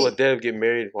was me, Pull a dead, get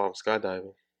married while I'm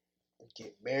skydiving.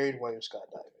 get married while you're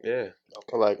skydiving. Yeah.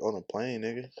 Or like on a plane,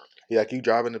 nigga. Yeah, like you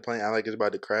driving the plane, I like it's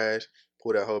about to crash.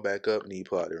 Pull that hoe back up, and then you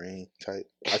pull out the ring type.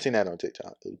 I seen that on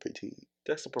TikTok. It was pretty T.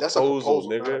 That's a That's a proposal, proposal,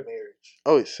 not a nigga. marriage.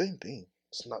 Oh, it's the same thing.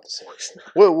 It's not the same.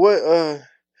 What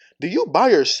do you buy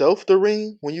yourself the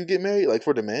ring when you get married? Like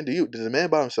for the man? Does the man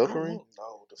buy himself a ring?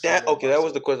 No. The That female okay, that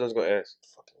was buys the it. question I was gonna ask.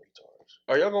 Fucking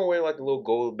retards. Are y'all gonna wear like the little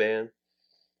gold band?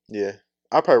 Yeah.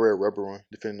 I probably wear a rubber one,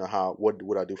 depending on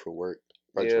what I do for work.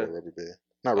 I just Yeah. wear a rubber band.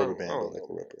 Not rubber I band, don't but like know,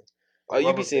 a man. rubber. Oh, you be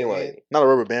rubber seeing band. like Not a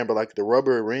rubber band, but like the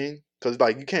rubber ring. Because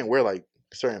like you can't wear like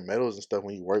certain metals and stuff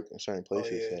when you work in certain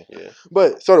places. yeah. So. yeah,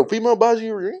 But so the female buys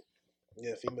you a ring?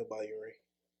 Yeah, female buy your ring.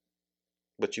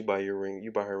 but you buy your ring.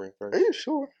 You buy her ring first Are you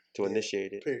sure? to Yeah.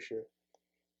 initiate it. Pretty sure.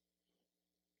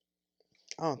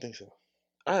 I don't think so.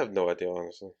 I have no idea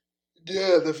honestly.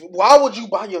 Yeah. Why would you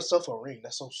buy yourself a ring?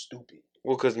 That's so stupid.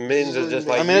 Well, because men's are just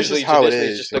I like mean, that's usually just how it traditionally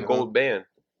is, it's just you a know? gold band.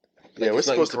 Yeah, Like, we're it's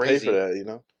nothing supposed to pay for crazy. that, you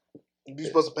know? You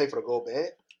supposed to pay for the gold band?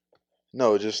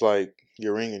 No, just like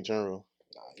your ring in general.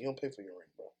 Nah, you don't pay for your ring,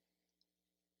 bro.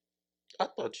 I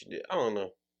thought you did. I don't know.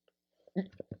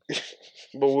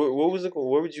 But what was it?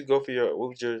 Where would you go for your? What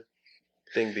would your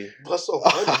thing be? What's so I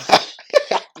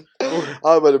funny?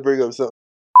 was about to bring up something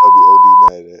I'll be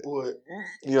OD mad at. What?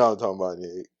 You know what I'm talking about,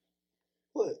 Nick.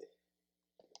 What?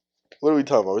 What are we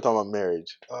talking about? We're talking about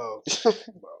marriage. Oh, bro.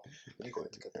 You going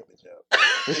to cut that bitch out.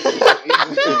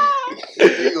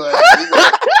 You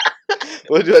gonna-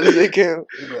 What do I do, Cam?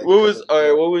 you gonna What cut was that all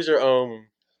right? bitch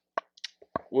out.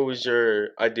 What was your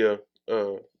idea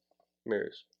of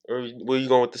marriage? Or were you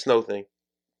going with the snow thing?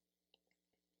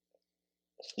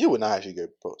 You would not actually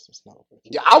get proposed in snow.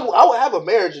 Yeah, I would have a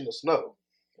marriage in the snow.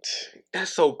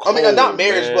 That's so cold. I mean, not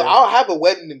marriage, man. but I'll have a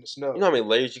wedding in the snow. You know how many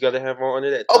layers you gotta have on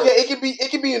under that? Okay, it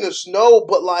could be in the snow,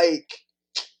 but like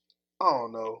I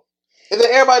don't know. And then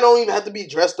everybody don't even have to be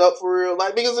dressed up for real.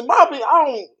 Like because in my opinion, I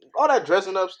don't all that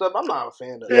dressing up stuff. I'm not a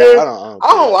fan of. Yeah, It. I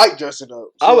don't like dressing up.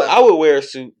 So, I would wear a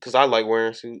suit because I like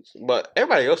wearing suits, but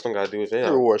everybody else don't gotta do it. I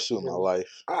never wore a suit in my life.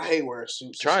 I hate wearing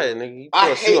suits. Try it, nigga. You I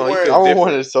put a suit hate on, you wearing- feel I won't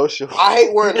different. wear a social. I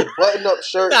hate wearing a button-up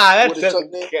shirt. Nah, that with it tucked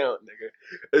doesn't in. count,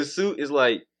 nigga. A suit is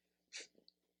like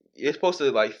it's supposed to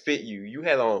like fit you. You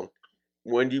had on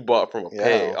one you bought from a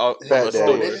Yeah, from Fat a Daddy. store.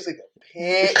 Bro, this nigga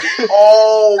pants.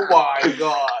 Oh my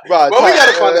god. Bro, Bro, we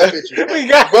gotta find that picture. We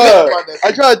got- Bro, find that I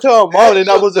picture. tried to tell mom they're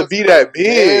not supposed to be that big.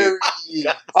 Very-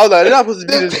 I was like, they're not supposed to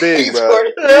be this big, bro.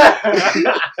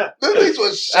 Them things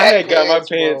was I had got my pants,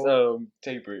 pants bro.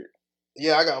 tapered.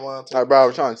 Yeah, I got mine. Like, bro, I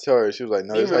was trying to tell her. She was like,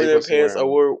 no, You this is how remember you the supposed to wear pants I them.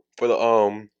 wore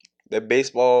for the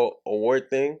baseball award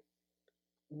thing?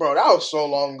 Bro, that was so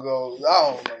long ago. I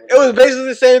don't remember. It was basically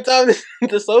the same time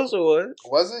the social was.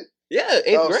 Was it? Yeah, That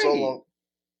eighth was grade. so long.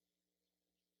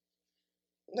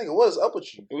 Nigga, what is up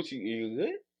with you? What you good?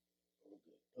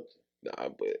 Nah,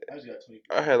 but I just got 20.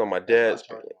 I had on my dad's.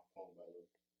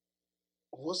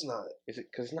 What's not? Is it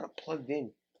because it's not plugged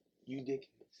in? You dick.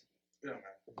 It's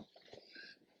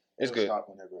It's good. Stop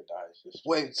whenever it dies. Just...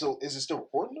 Wait, so is it still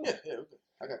recording? Though? Yeah, okay.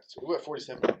 I got this. We're at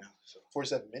 47 right now. So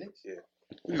 47 minutes? yeah,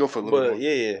 we can go for a little But more.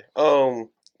 yeah.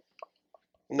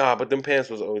 Nah, but them pants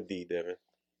was OD, Devin.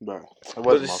 Bro, it But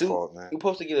wasn't the my suit, fault, man. you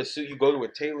supposed to get a suit. You go to a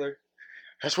tailor.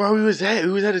 That's where we was at.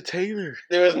 We was at a tailor.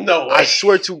 There was no way. I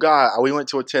swear to God, we went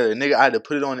to a tailor. Nigga, I had to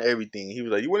put it on everything. He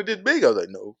was like, "You want it this big?" I was like,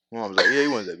 "No." My mom was like, "Yeah,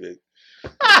 you want it that big."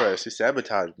 Bro, she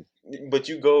sabotaged me. But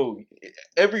you go.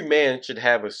 Every man should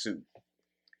have a suit.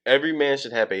 Every man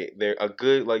should have a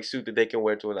good like suit that they can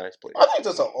wear to a nice place. I think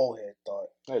that's an old head thought.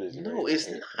 That is No, very it's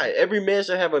weird. not. Every man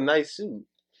should have a nice suit.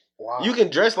 Wow. You can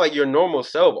dress like your normal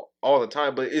self all the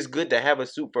time, but it's good to have a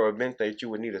suit for events that you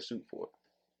would need a suit for.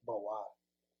 But why?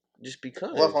 Just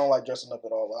because. What if I don't like dressing up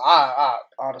at all? I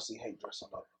honestly hate dressing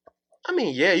up. I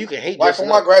mean, yeah, you can hate Like for dressing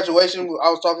my up. graduation, I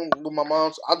was talking with my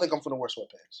mom. I think I'm finna wear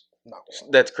sweatpants. No.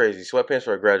 That's crazy. Sweatpants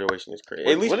for a graduation is crazy.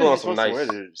 At least put on some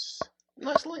nice.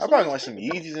 Nice, I probably want some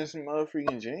Yeezys and some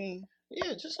motherfucking jeans.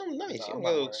 Yeah, just something nice. Nah, You I'm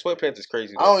know, not sweatpants is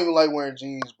crazy. I don't even like wearing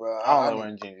jeans, bro. I don't like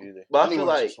wearing jeans either. But I need feel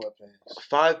to wear like some sweatpants.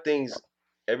 5 things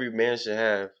every man should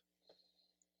have.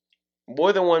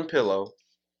 More than one pillow.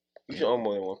 You should own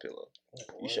more than one pillow.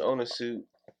 You should own a suit.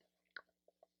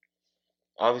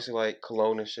 Obviously, like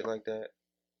cologne and shit like that.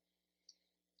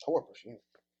 I wear perfume.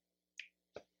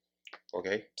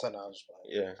 Okay. So now I'm just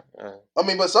playing. Yeah. I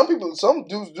mean, but some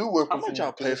dudes do wear How perfume. much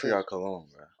y'all pay for y'all cologne,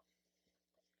 bro?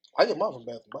 I get mine from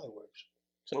Bath and Body Works.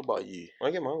 So what about you?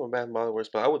 I get mine from Bath and Body Works,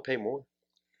 but I would pay more.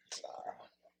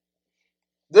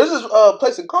 There's this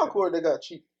place in Concord that got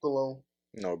cheap cologne.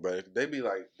 No, bro. They be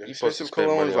like the You supposed to expensive spend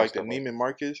money colognes, on like the stuff like Neiman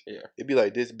Marcus. Yeah. It'd be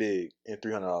like this big and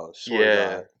 $300. Swear Yeah.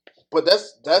 to God.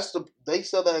 But they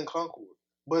sell that in Concord,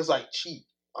 but it's like cheap.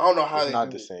 I don't know how It's they not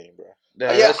do the it. same, bro.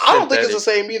 Yeah, I don't think it's the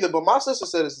same either. But my sister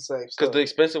said it's the same. Because the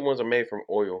expensive ones are made from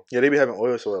oil. Yeah, they be having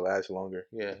oil so it lasts longer.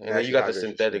 Yeah, and then actually you got the hydrates your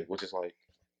synthetic, skin. which is like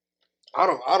I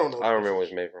don't know. I don't remember what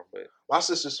it's made from, but My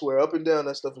sister swear up and down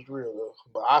that stuff is real though.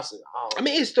 But I said, I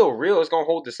mean it's still real. It's gonna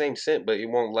hold the same scent, but it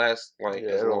won't last like Yeah,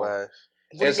 as it'll long. last.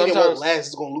 what do you and think it won't sometimes- last?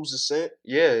 It's gonna lose its scent.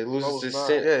 Yeah, it No, loses it's its not.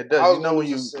 scent. Yeah, it I does. was You know gonna when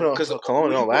lose you the put on Because cologne, it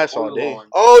when don't you put last all oil day. on-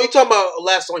 Oh, you talking about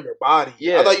last on your body?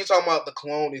 Yeah. I thought you talking about the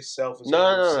cologne itself. Is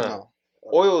gonna lose No. scent.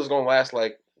 Oil is gonna last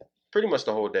like pretty much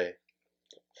the whole day.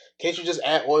 Can't you just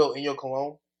add oil in your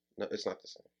cologne? No, it's not the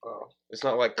same. Oh, It's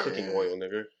not like cooking Yeah. oil,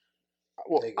 nigga.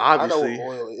 Well, nigga, obviously. I know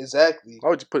what oil is. Exactly. Why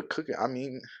would you put cooking? I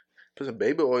mean, put some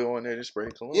baby oil in there and spray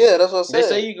cologne. Yeah, that's what I said. They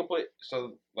say you can put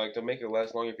like to make it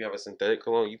last long if you have a synthetic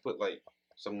cologne, you put like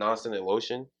some non-scented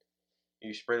lotion.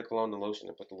 You spray the cologne and lotion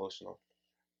and put the lotion on.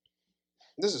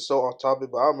 This is so off topic,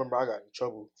 but I remember I got in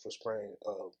trouble for spraying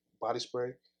body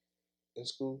spray in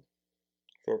school.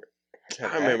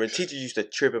 I remember teachers used to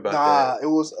trip about Nah, it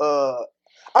was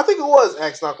I think it was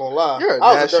Axe. Not gonna lie, You're a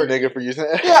I was nasty dirty nigga for using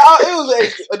that. Yeah, it was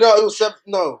eighth. No, it was seven.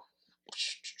 No,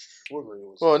 what grade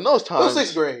was it? Well, in those It times. was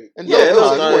sixth grade. In Yeah, those it it was was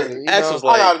sixth times, grade. you Axe know, was I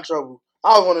like, got in trouble.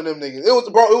 I was one of them niggas. It was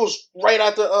It was right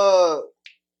after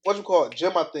what you call it,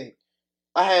 gym. I think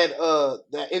I had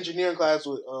that engineering class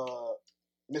with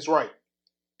Miss Wright.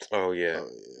 oh yeah. oh,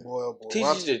 yeah. Boy, oh boy.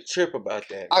 Teachers used to trip about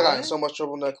that. I got man. in so much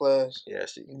trouble in that class. Yeah,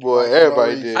 she. Boy, Like, for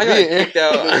everybody no did. reason. I got Me and kicked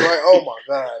out. Miss Wright. Oh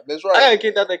my god, Miss Wright. I got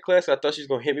kicked out that class. I thought she was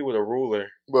gonna hit me with a ruler.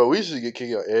 Bro, we used to get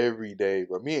kicked out every day,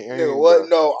 bro. Me and Aaron. Nigga, what?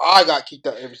 Bro. No, I got kicked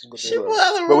out every single day. She bro. pulled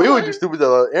out the But we ruler. would do stupid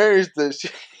stuff. Aaron used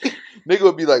to, nigga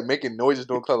would be like making noises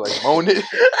doing class, like moaning,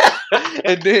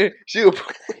 and then she would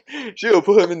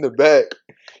put him in the back.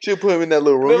 She would put him in that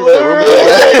little room. The That room little in the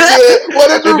room. back. What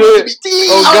that And room then- used to be tea.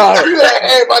 oh, God. You had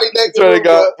everybody next to Swear to him,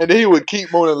 God. And then he would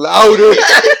keep moaning louder.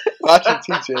 I should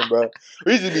teach him, bro.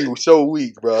 We used to be so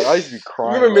weak, bro. I used to be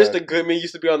crying. Remember bro. Mr. Goodman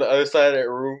used to be on the other side of that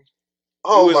room?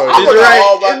 Oh, It was- my, I Mr. forgot Wright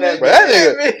all about and that. Bro, man.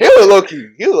 that nigga, he was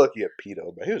low key a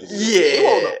pedo, bro. He was weird. He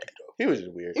wasn't no Yeah. pedo. He was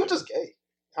just weird. He was just gay.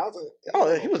 How's it?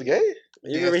 Oh, he was gay? You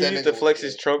Yes, remember that he used nigga to flex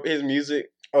was his gay. his music?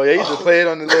 Oh, yeah, he used to play it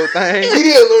on the little He thing.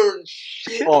 didn't learn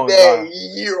shit Oh, that God.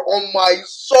 year on my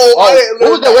soul. I Oh, didn't what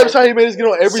learn was that website he made us get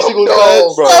on every Some single dog.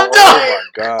 class, bro? Some Oh dog. my I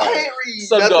god. ain't read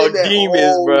Some nothing dog that demons,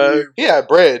 whole bro. year. He had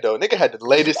bread though. Nigga had the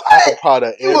latest What? Apple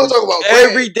product. He was talking about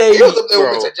Every bread. day, He was up there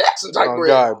bro. with Mr. Jackson type Oh bread.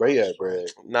 god, bro, he had bread.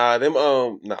 Nah,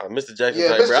 Mr. Jackson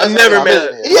Yeah, type, Mr. bro. I Jackson never type.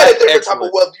 met. He had a like, different type of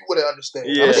excellent. wealth you wouldn't understand.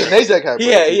 Yeah. Mr. Nazak had bread.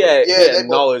 He too, had they both-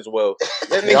 knowledge wealth.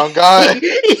 That Yeah, nigga- on God.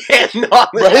 he had knowledge.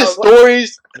 bro, his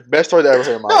stories, best story I ever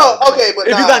heard in my No, life. bro. okay, but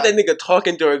If nah. you got that nigga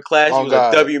talking during class, Oh, he was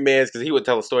God. a W man's because he would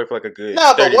tell a story for like a good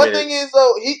Nah, but 30 one minutes. thing is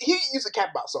though, he used to cap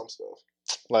about some stuff.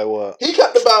 Like what? He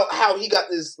capped about how he got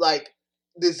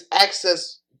this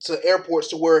access to airports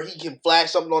to where he can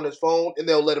flash something on his phone and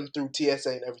they'll let him through TSA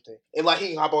and everything, and like he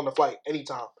can hop on the flight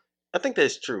anytime. I think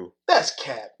that's true. That's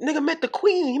cap. Nigga met the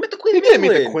queen. He met the queen. He of didn't meet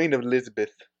the England. Queen of Elizabeth.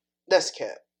 That's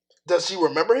cap. Does she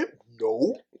remember him?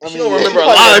 No. She don't remember she a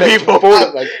probably lot of met people. before,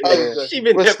 like, I- yeah. She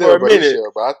been But there still, for a bro, he minute.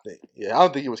 chill, bro. I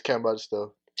don't think he was caring about his stuff.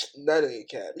 That ain't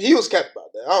cap. He was capped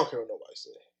about that. I don't care what nobody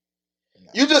said.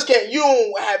 You just can't. You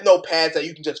don't have no pads that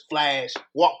you can just flash,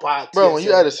 walk by. Bro, when TSA.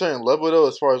 you at a certain level though,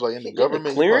 as far as like in the He got the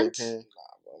government, you probably clearance? paying.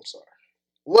 I'm sorry.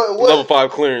 What? Level 5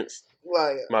 clearance.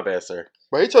 Like, My bad, sir.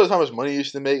 Bro, he told us how much money he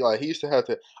used to make. Like he used to have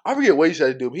to. I forget what he used to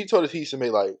have to do, but he told us he used to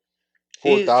make like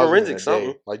He's 4,000 forensic in a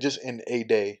something. day, like just in a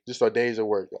day, just our days of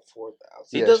work. 4,000.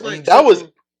 He Yes, does and like that was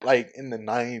something- like in the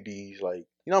 90s. Like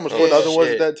you know how much Oh, 4,000 was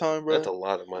at shit. that time, bro. That's a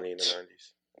lot of money in the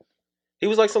 90s. He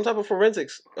was like some type of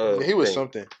forensics. Yeah, he was thing.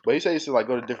 something, but he said he used to like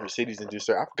go to different cities and do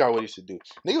stuff. I forgot what he used to do.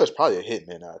 Nigga was probably a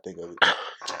hitman. Now I think of it.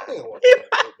 I ain't want to do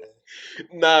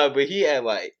that. Nah, but he had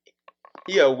like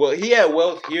he had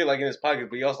wealth here like in his pocket,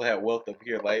 but he also had wealth up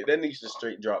here. Like that nigga just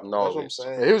straight drop That's what I'm knowledge.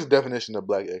 saying. Yeah, he was the definition of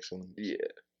black excellence. Yeah.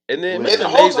 And then And Mr. And the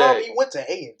whole time Mazak, he went to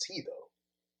A&T though.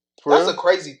 For That's real? a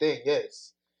crazy thing.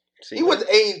 Yes, see, he went to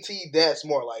A&T. That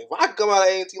smart. Like, if I could come out of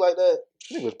A&T like that,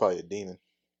 Nigga was probably a demon.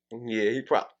 yeah, he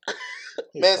probably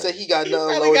man said he got he nothing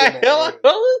probably lower got than an hella A.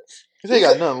 dollars. He said he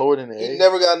got nothing lower than an He A.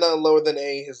 never got nothing lower than an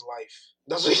A in his life.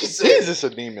 That's what he said. He's just a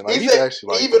demon. Like, He he's said,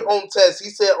 actually like even that. on tests, he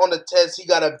said on the test he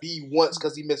got a B once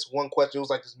because he missed one question. It was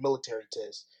like this military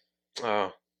test.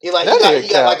 Oh, He That got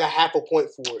nigga like a half a point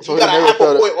for it. So he he got a never half a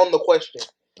felt point on the question.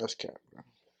 That's cap.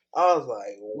 I was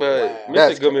like, but wow. Mr.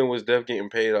 That's Goodman was definitely getting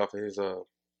paid off of his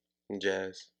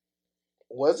jazz.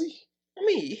 Was he? I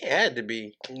mean, he had to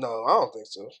be. No, I don't think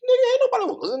so. Nigga, ain't nobody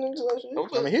was listening to that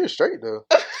shit. I mean, he was straight though.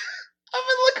 I've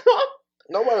been looking up.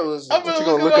 Nobody was I'm listening. What, you gonna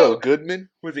gonna look look him up Goodman?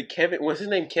 Was it Kevin? Was his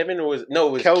name Kevin or was no?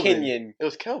 It was Kelvin. Kenyon. It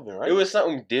was Kelvin, right? It was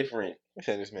something different. I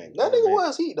said this man. That nigga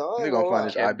was he, dog. I They ain't gonna gonna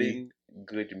find lie. his IB. Kevin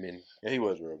Goodman. Yeah, he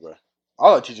was real, bro.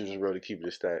 All our teachers was real to keep it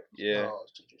a stat. Yeah. No,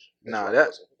 it's teachers. Miss Nah, Wright that-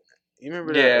 wasn't. You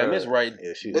remember Yeah, that? Miss Wright.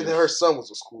 Yeah, she And was. then her son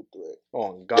was a school threat.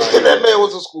 Oh God. That man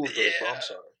was a school threat, bro. I'm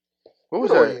sorry. What was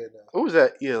You know that? he is now. What was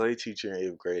that ELA teacher in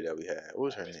 8th grade that we had? What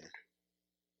was her name?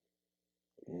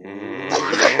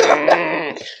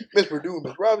 Miss Purdue,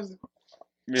 Miss Robinson.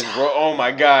 Oh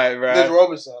my God, Miss right?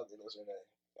 Robinson, I think that's her name.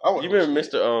 I You wouldn't remember know she-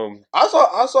 Mr.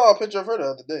 I saw a picture of her the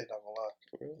other day. Not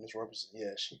gonna lie, Miss Robinson.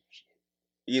 Yeah, she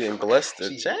You didn't bless the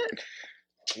She- chat?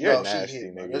 You're no, nasty, she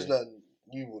hit, bro. nigga. There's nothing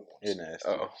you wouldn't. want to You're say. nasty.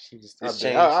 Oh, I've it's been,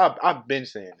 changed. I've been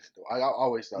saying that though. I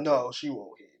always thought. No, she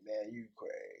won't hit, man. You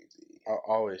crazy. That. I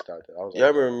always thought that. I was Y'all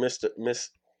like, remember Miss?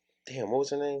 Damn, what was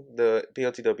her name? The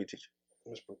PLTW teacher.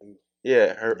 Miss Purdue.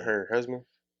 Yeah, her husband.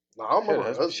 No, I don't remember her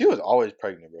husband. she was always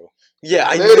pregnant, bro. Yeah,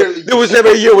 I Literally. there was never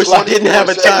a year where she 24/7 didn't have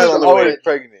a she child was on the always way.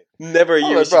 pregnant. Never a I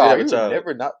year was she like, bro, didn't you have a child.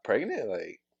 never not pregnant?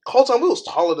 Like Whole time we was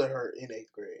taller than her in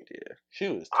 8th grade. she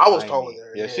was. I was tiny. taller than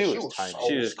her. Yeah, Yeah, she she was was tiny. so-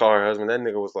 She just called her husband. That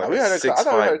nigga was like we had a a class- I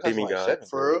thought we had a 6'5" class from, like, demigod. 7th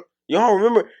For real? Y'all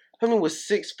remember? Husband was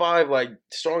 6'5", like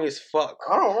strong as fuck.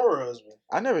 I don't remember her husband.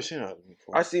 I never seen her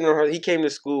before. I seen her. He came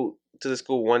to the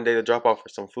school one day to drop off for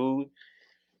some food.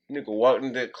 Nigga walked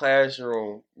into the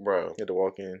classroom, bro. You had to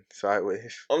walk in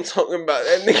sideways. I'm talking about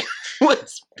that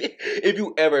nigga. If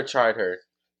you ever tried her,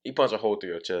 he punched a hole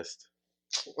through your chest.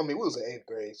 I mean, we was in 8th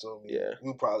grade, so I mean, Yeah.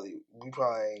 we probably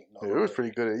ain't know. Yeah, it was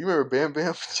pretty good. You remember Bam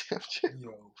Bam Jam?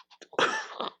 Yo.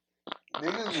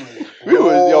 Niggas We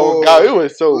was yo, God, it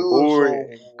was so We was boring so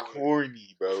and bored.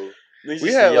 corny, bro. We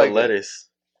We had had, like, lettuce.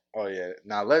 Oh yeah,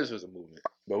 now lettuce was a movement,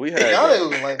 but we had Y'all niggas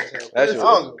was lame as hell. That I shit don't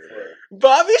was- give a fuck.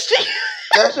 Bobby Street.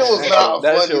 That shit was That not shit-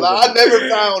 that funny. shit was Like, I a- never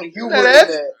found humor in That's-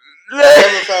 that. I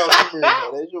never found humor in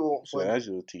that. That shit wasn't So funny. that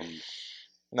shit was TV.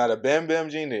 Now the Bam Bam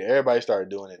gene, then everybody started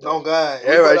doing it. though. Oh God,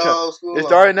 Everybody we try- old school It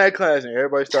started in that class, and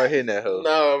everybody started hitting that hoe.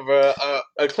 No, bro.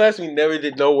 A class we never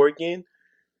did no work in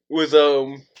was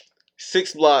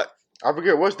 6 block. I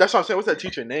forget that's what I'm saying. What's that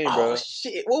teacher name, bro? Oh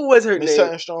shit! What was her Miss name?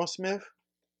 Sutton Strong Smith.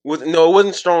 It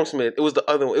wasn't Strong Smith. It was the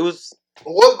other one. It was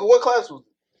What class was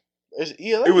It's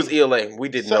ELA. it was ELA. We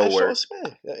did Sutton no work. Strong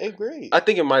Smith, 8th grade. I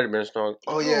think it might have been Strong.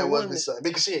 Oh yeah, Oh, it was what Miss Sutton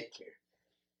because she didn't care.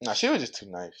 Nah, she was just too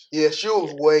nice. Yeah, she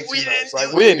was way too We nice. didn't Like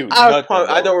do- We didn't do nothing. I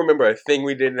bro. don't remember a thing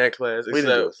we did in that class. We didn't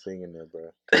do a Except thing in there,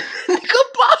 bro. Nigga,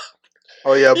 Bob.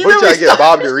 Oh yeah, You Butch, remember I get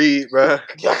Bob to read, bro.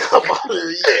 y'all come out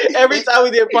here. Every time we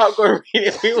did popcorn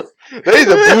reading, we was They used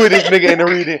to boo this nigga in the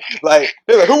reading. Like,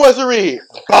 they're like, who wants to read?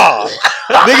 Bob.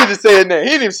 Nigga just saying that. He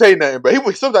didn't even say nothing,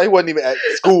 bro. Sometimes he wasn't even at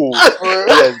school. For real?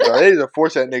 Yes, bro. They used to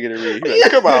force that nigga to read. He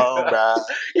like, come on, bro.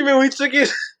 You mean we took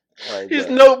his Like, his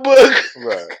bro. notebook?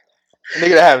 Bro. Nigga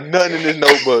that have nothing in his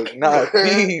notebook. Not a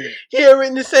thing. He had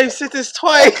written the same sentence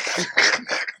twice.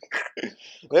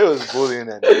 They was bullying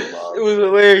that nigga, Bob. It was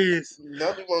hilarious.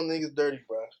 Nothing on niggas dirty,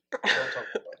 bro. Don't talk about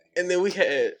it. And then we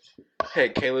had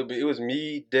Caleb. It was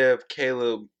me, Dev,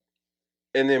 Caleb,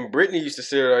 and then Brittany used to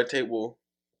sit at our table.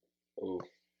 Oh,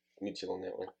 let me chill on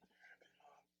that one.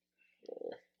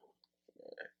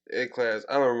 Ed class,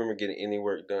 I don't remember getting any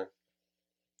work done.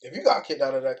 If you got kicked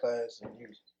out of that class, then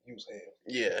you was hell.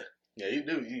 Yeah. Yeah, you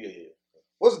do. Yeah.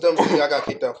 What's the dumbest thing I got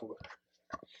kicked out for?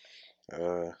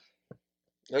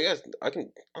 I guess I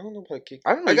don't know if I kicked.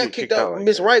 I don't know I you got get kicked kicked out out like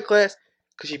Miss that. Wright class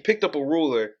because she picked up a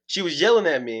ruler. She was yelling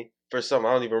at me for something.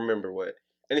 I don't even remember what.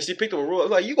 And then she picked up a ruler. I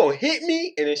was like, "You gonna hit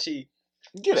me?" And then she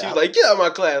was like, "Get out of my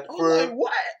class." I was For- like,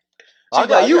 "What?" I She's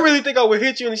like, got- "You really think I would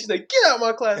hit you?" And she's like, "Get out of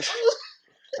my class."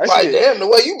 Like, damn, the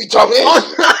way you be talking.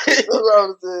 Oh, That's what I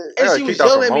was saying. I got and she was kicked out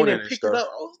yelling for at me moaning and and picked it stuff. up.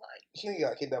 I was like, This nigga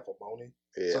got kicked out for moaning.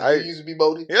 Yeah, So I you used to be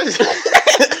moaning?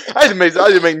 I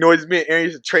just make noises. Me and Aaron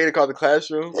used to trade across the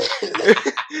classroom.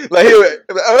 Like he would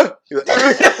like,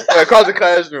 across the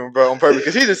classroom, bro, on purpose.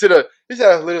 Because he just sit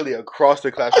literally across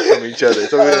the classroom from each other,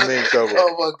 so we didn't be in trouble.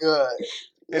 Oh my god.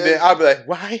 And then I'd be like,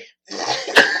 why?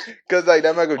 Because like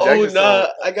that Michael "Oh Jackson song. nah,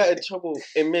 I got in trouble."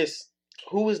 And Miss,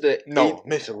 who was the No,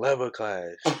 Miss Leva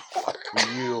class.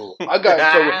 Yo, I got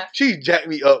in trouble. She jacked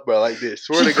me up, bro, like this.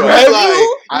 Swear She to God. grabbed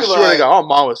you? I swear to God, my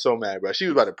mom was so mad, bro. She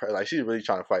was about to, she was really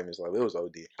trying to fight me. Like, it was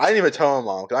OD. I didn't even tell my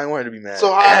mom because I didn't want her to be mad.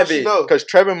 So how did she know? Because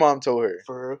Trevin mom told her.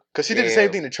 For real? Because she did the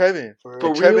same thing to Trevin. For And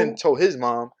real? Trevin told his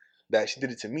mom that she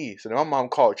did it to me. So then my mom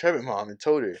called Trevin mom and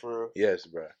told her. For real? Yes,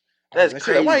 bro. That's and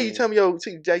she like, why crazy. you tell me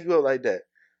she jack you up like that?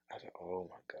 I was like, oh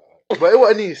my God. But it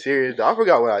wasn't even serious though. I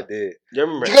forgot what I did. You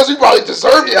remember? Because you probably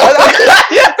deserved it.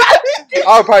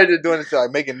 I was probably just doing it to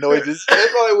like making noises.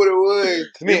 That's probably what it was.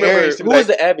 Me You and Aaron remember used to be who was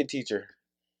like, the Abbott teacher?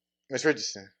 Miss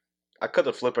Richardson. I cut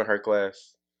the flip in her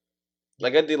class.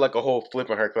 Like I did like a whole flip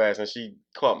in her class, and she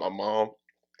caught my mom.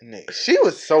 She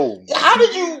was so How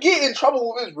did you get in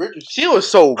trouble with Miss Richardson? She was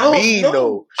so I don't mean know.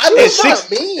 though. She was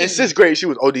not mean. In sixth grade, she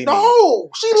was OD mean. No,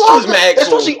 she was loved us. mad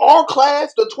cool. Especially our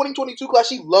class, the 2022 class.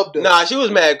 She loved us. Nah, she was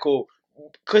mad cool.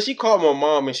 Cause she called my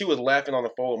mom and she was laughing on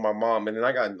the phone with my mom, and then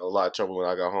I got in a lot of trouble when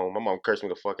I got home. My mom cursed me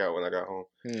the fuck out when I got home.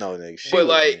 No, nigga. She But was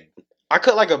like, mean. I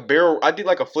cut like a barrel. I did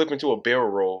like a flip into a barrel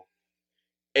roll,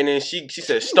 and then she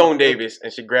said Stone Davis,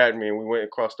 and she grabbed me and we went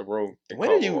across the room. and When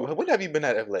called are you? my mom. When have you been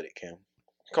at athletic, Cam?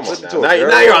 Come on Listen now. to a Now, girl.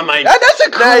 now you're on my. That's a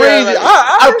now you're on crazy.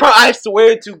 my- I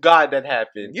swear to God that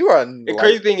happened. You are. The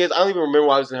crazy thing is, I don't even remember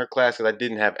why I was in her class because I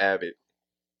didn't have Abbott.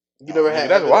 You never Nigga, had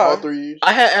that's that why. all 3 years?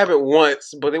 I had Abbott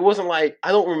once, but it wasn't like I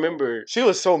don't remember. She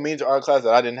was so mean to our class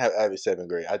that I didn't have Abbott 7th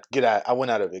grade. I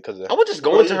went out of it because I would just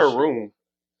go into her room.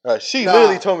 she Nah.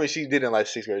 literally told me she didn't like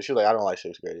 6th grade. She was like, I don't like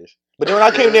 6th graders. But then when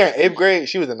I came there in 8th grade,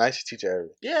 she was the nicest teacher ever.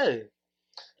 Yeah,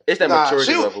 it's that Nah,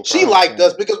 maturity level. she probably. liked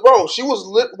us because, bro, she was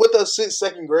with us since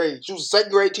 2nd grade. She was a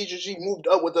 2nd grade teacher. She moved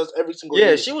up with us every single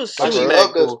year. Yeah, she was. Like, she mad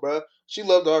loved us, cool. bro. She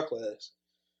loved our class.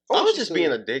 I was just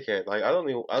being a dickhead. Like I don't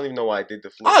even know why I did the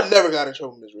flip. I never got in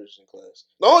trouble with Miss Richardson class.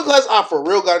 The only class I for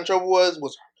real got in trouble was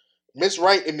Miss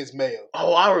Wright and Miss Mayo.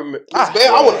 Oh, I remember. Miss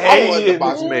Mayo, I wanted to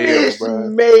box Miss Miss Mayo, Miss bro.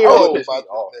 Mayo. Mayo.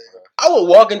 I would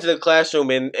walk into the classroom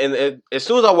and as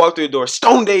soon as I walked through the door,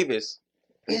 Stone Davis.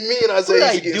 Me and Isaiah What used to did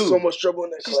I get do? so much trouble in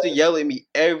that She used class. to yell at me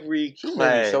every She made me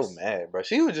class. so mad, bro.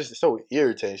 She was just so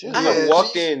irritating. She was I Yeah, had like,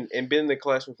 walked she's- in and been in the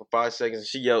classroom for 5 seconds, and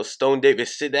she yelled, "Stone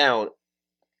Davis, sit down."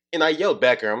 And I yelled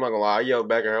back at her. I'm not gonna lie, I yelled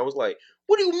back at her. I was like,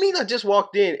 "What do you mean? I just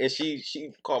walked in?" And she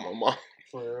called my mom.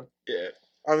 For real. Yeah.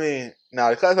 I mean,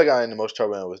 the class I got in the most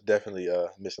trouble in was definitely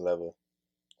Miss Level.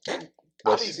 I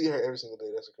But be see her every single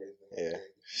day. That's a crazy thing. Yeah.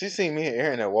 She seen me and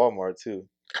Aaron at Walmart too.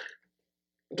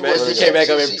 Man, she came back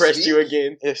up and pressed you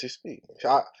again. Yeah, she speak.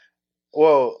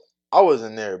 I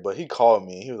wasn't there, but he called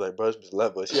me. He was like, "Bro, it's Miss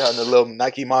Level. She had the little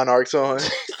Nike Monarchs on."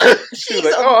 She's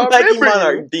like, a "Oh, I Nike remember you."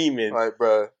 Monarch demon. Like,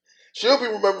 bro, She'll be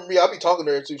remembering me. I'll be talking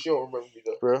to her too. She don't remember me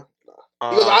though. bro.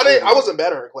 Because I wasn't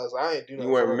bad at her class. I didn't do nothing.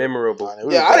 You weren't for her. memorable.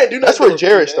 Yeah, I didn't do That's nothing where to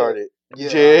Jared her. started. Yeah.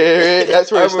 Jared,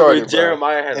 that's where I it remember started, bro.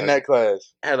 Jeremiah had In a, that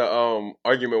class. had a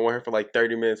argument with her for like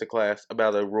 30 minutes of class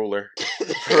about a ruler.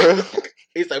 For real?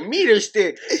 It's a meter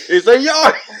stick. It's a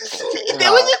yard.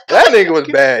 That nigga was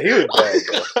bad. He was bad,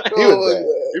 bro. He Oh, was bad.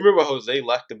 You remember Jose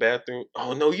locked the bathroom?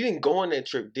 Oh no, you didn't go on that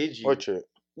trip, did you? What trip?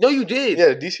 No, you did. Yeah,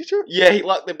 the DC trip? Yeah, he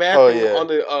locked the bathroom yeah. on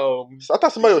the So I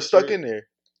thought somebody was stuck in there.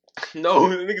 No,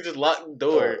 the nigga just locked the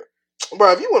door.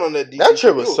 Bro, if you went on that DC That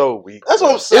trip you- was so weak. That's what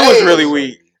bro. I'm saying. It was really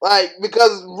weak. Like,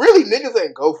 because really niggas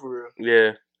ain't go for real.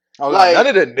 Yeah. I was like- like,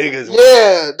 none of the niggas went.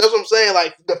 Yeah, that's what I'm saying.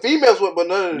 Like, the females went, but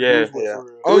none of the Yeah. dudes went Yeah. for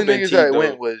real. Only It would've been niggas that Tito.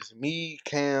 went was me,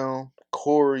 Cam,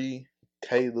 Corey,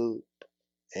 Caleb,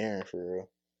 Aaron, for real.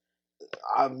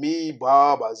 Me,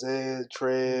 Bob, Isaiah,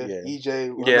 Trev, Yeah.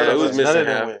 EJ. Yeah, none it of was us- none missing of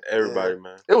them half went. everybody,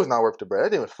 man. It was not worth the bread.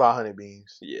 That thing was 500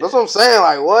 beans. Yeah. That's what I'm saying.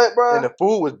 Like, what, bro? And the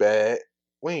food was bad.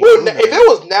 We ain't Well, do if nothing. it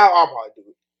was now, I'll probably do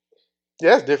it. Yeah,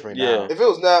 that's different Yeah. now. If it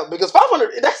was now, because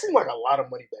 500, that seemed like a lot of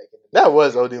money back in the day. That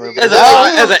was OD money. As But a-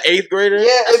 now, As an 8th grader? Yeah,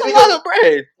 That's it's a because- lot of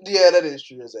bread. Yeah, that is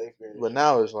true as 8th grade. but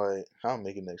now it's like, I'll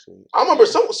make it next week. I remember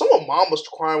someone mom was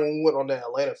crying when we went on that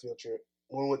Atlanta field trip.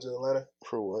 When we went to Atlanta,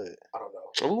 For what? I don't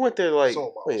know. We went there like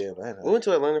Someone mom Oh, was yeah, crying. man. we went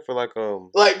to Atlanta for like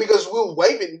Like, because we was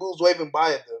waving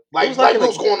by at them. Like, was like like we in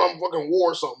was going on fucking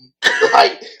war or something.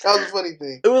 Like, that was a funny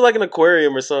thing. it was like an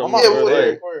aquarium or something. My Yeah, mom we was went there.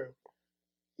 to the aquarium.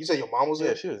 You said your mom was Yeah,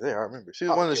 there? she was there. I remember. She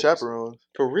was Oh, one of the yeah. chaperones.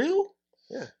 For real?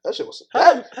 That shit was...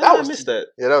 How That did I was... miss that?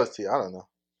 Yeah, that was T. I don't know.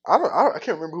 I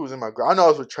can't remember who was in my group. I know I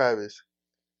was with Travis.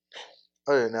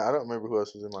 Other than that, I don't remember who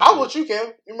else was in my I group. was with you, Cam.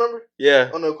 You remember?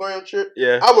 Yeah. On the aquarium trip?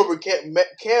 Yeah. I remember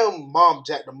Cam mom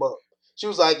jacked him up. She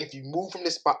was like, if you move from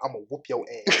this spot, I'm going to whoop your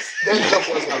ass. That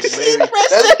was hilarious.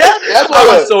 That's I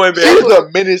why was so She embarrassed. was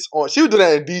a menace on. She was doing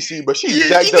that in DC, but she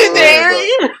jacked She up did Aaron,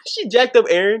 bro. Aaron. She jacked up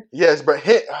Aaron. Yes, but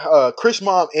Chris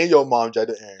mom and your mom jacked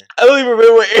up Aaron. I don't even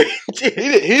remember what Aaron did.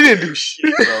 He didn't do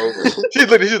shit,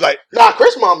 bro. She was like, Nah,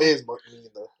 Chris' mom is mean,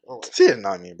 though. She is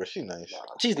not mean, bro. She nice.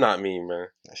 She's not mean, man.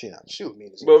 Nah, she not mean. She was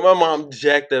mean as But my hell. mom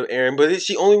jacked up Aaron. But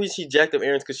she only reason she jacked up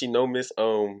Aaron is because she know Miss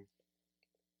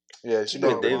Yeah, she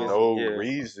Smith don't Davis, no yeah.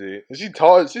 reason. She's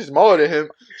tall. She's smaller than him.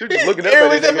 She was just looking up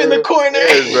Aaron at was him up in the corner.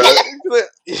 Yes, bro.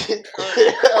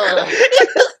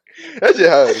 That shit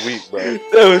had us weak, bro.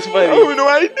 That was funny. I don't know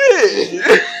what I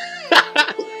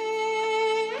did.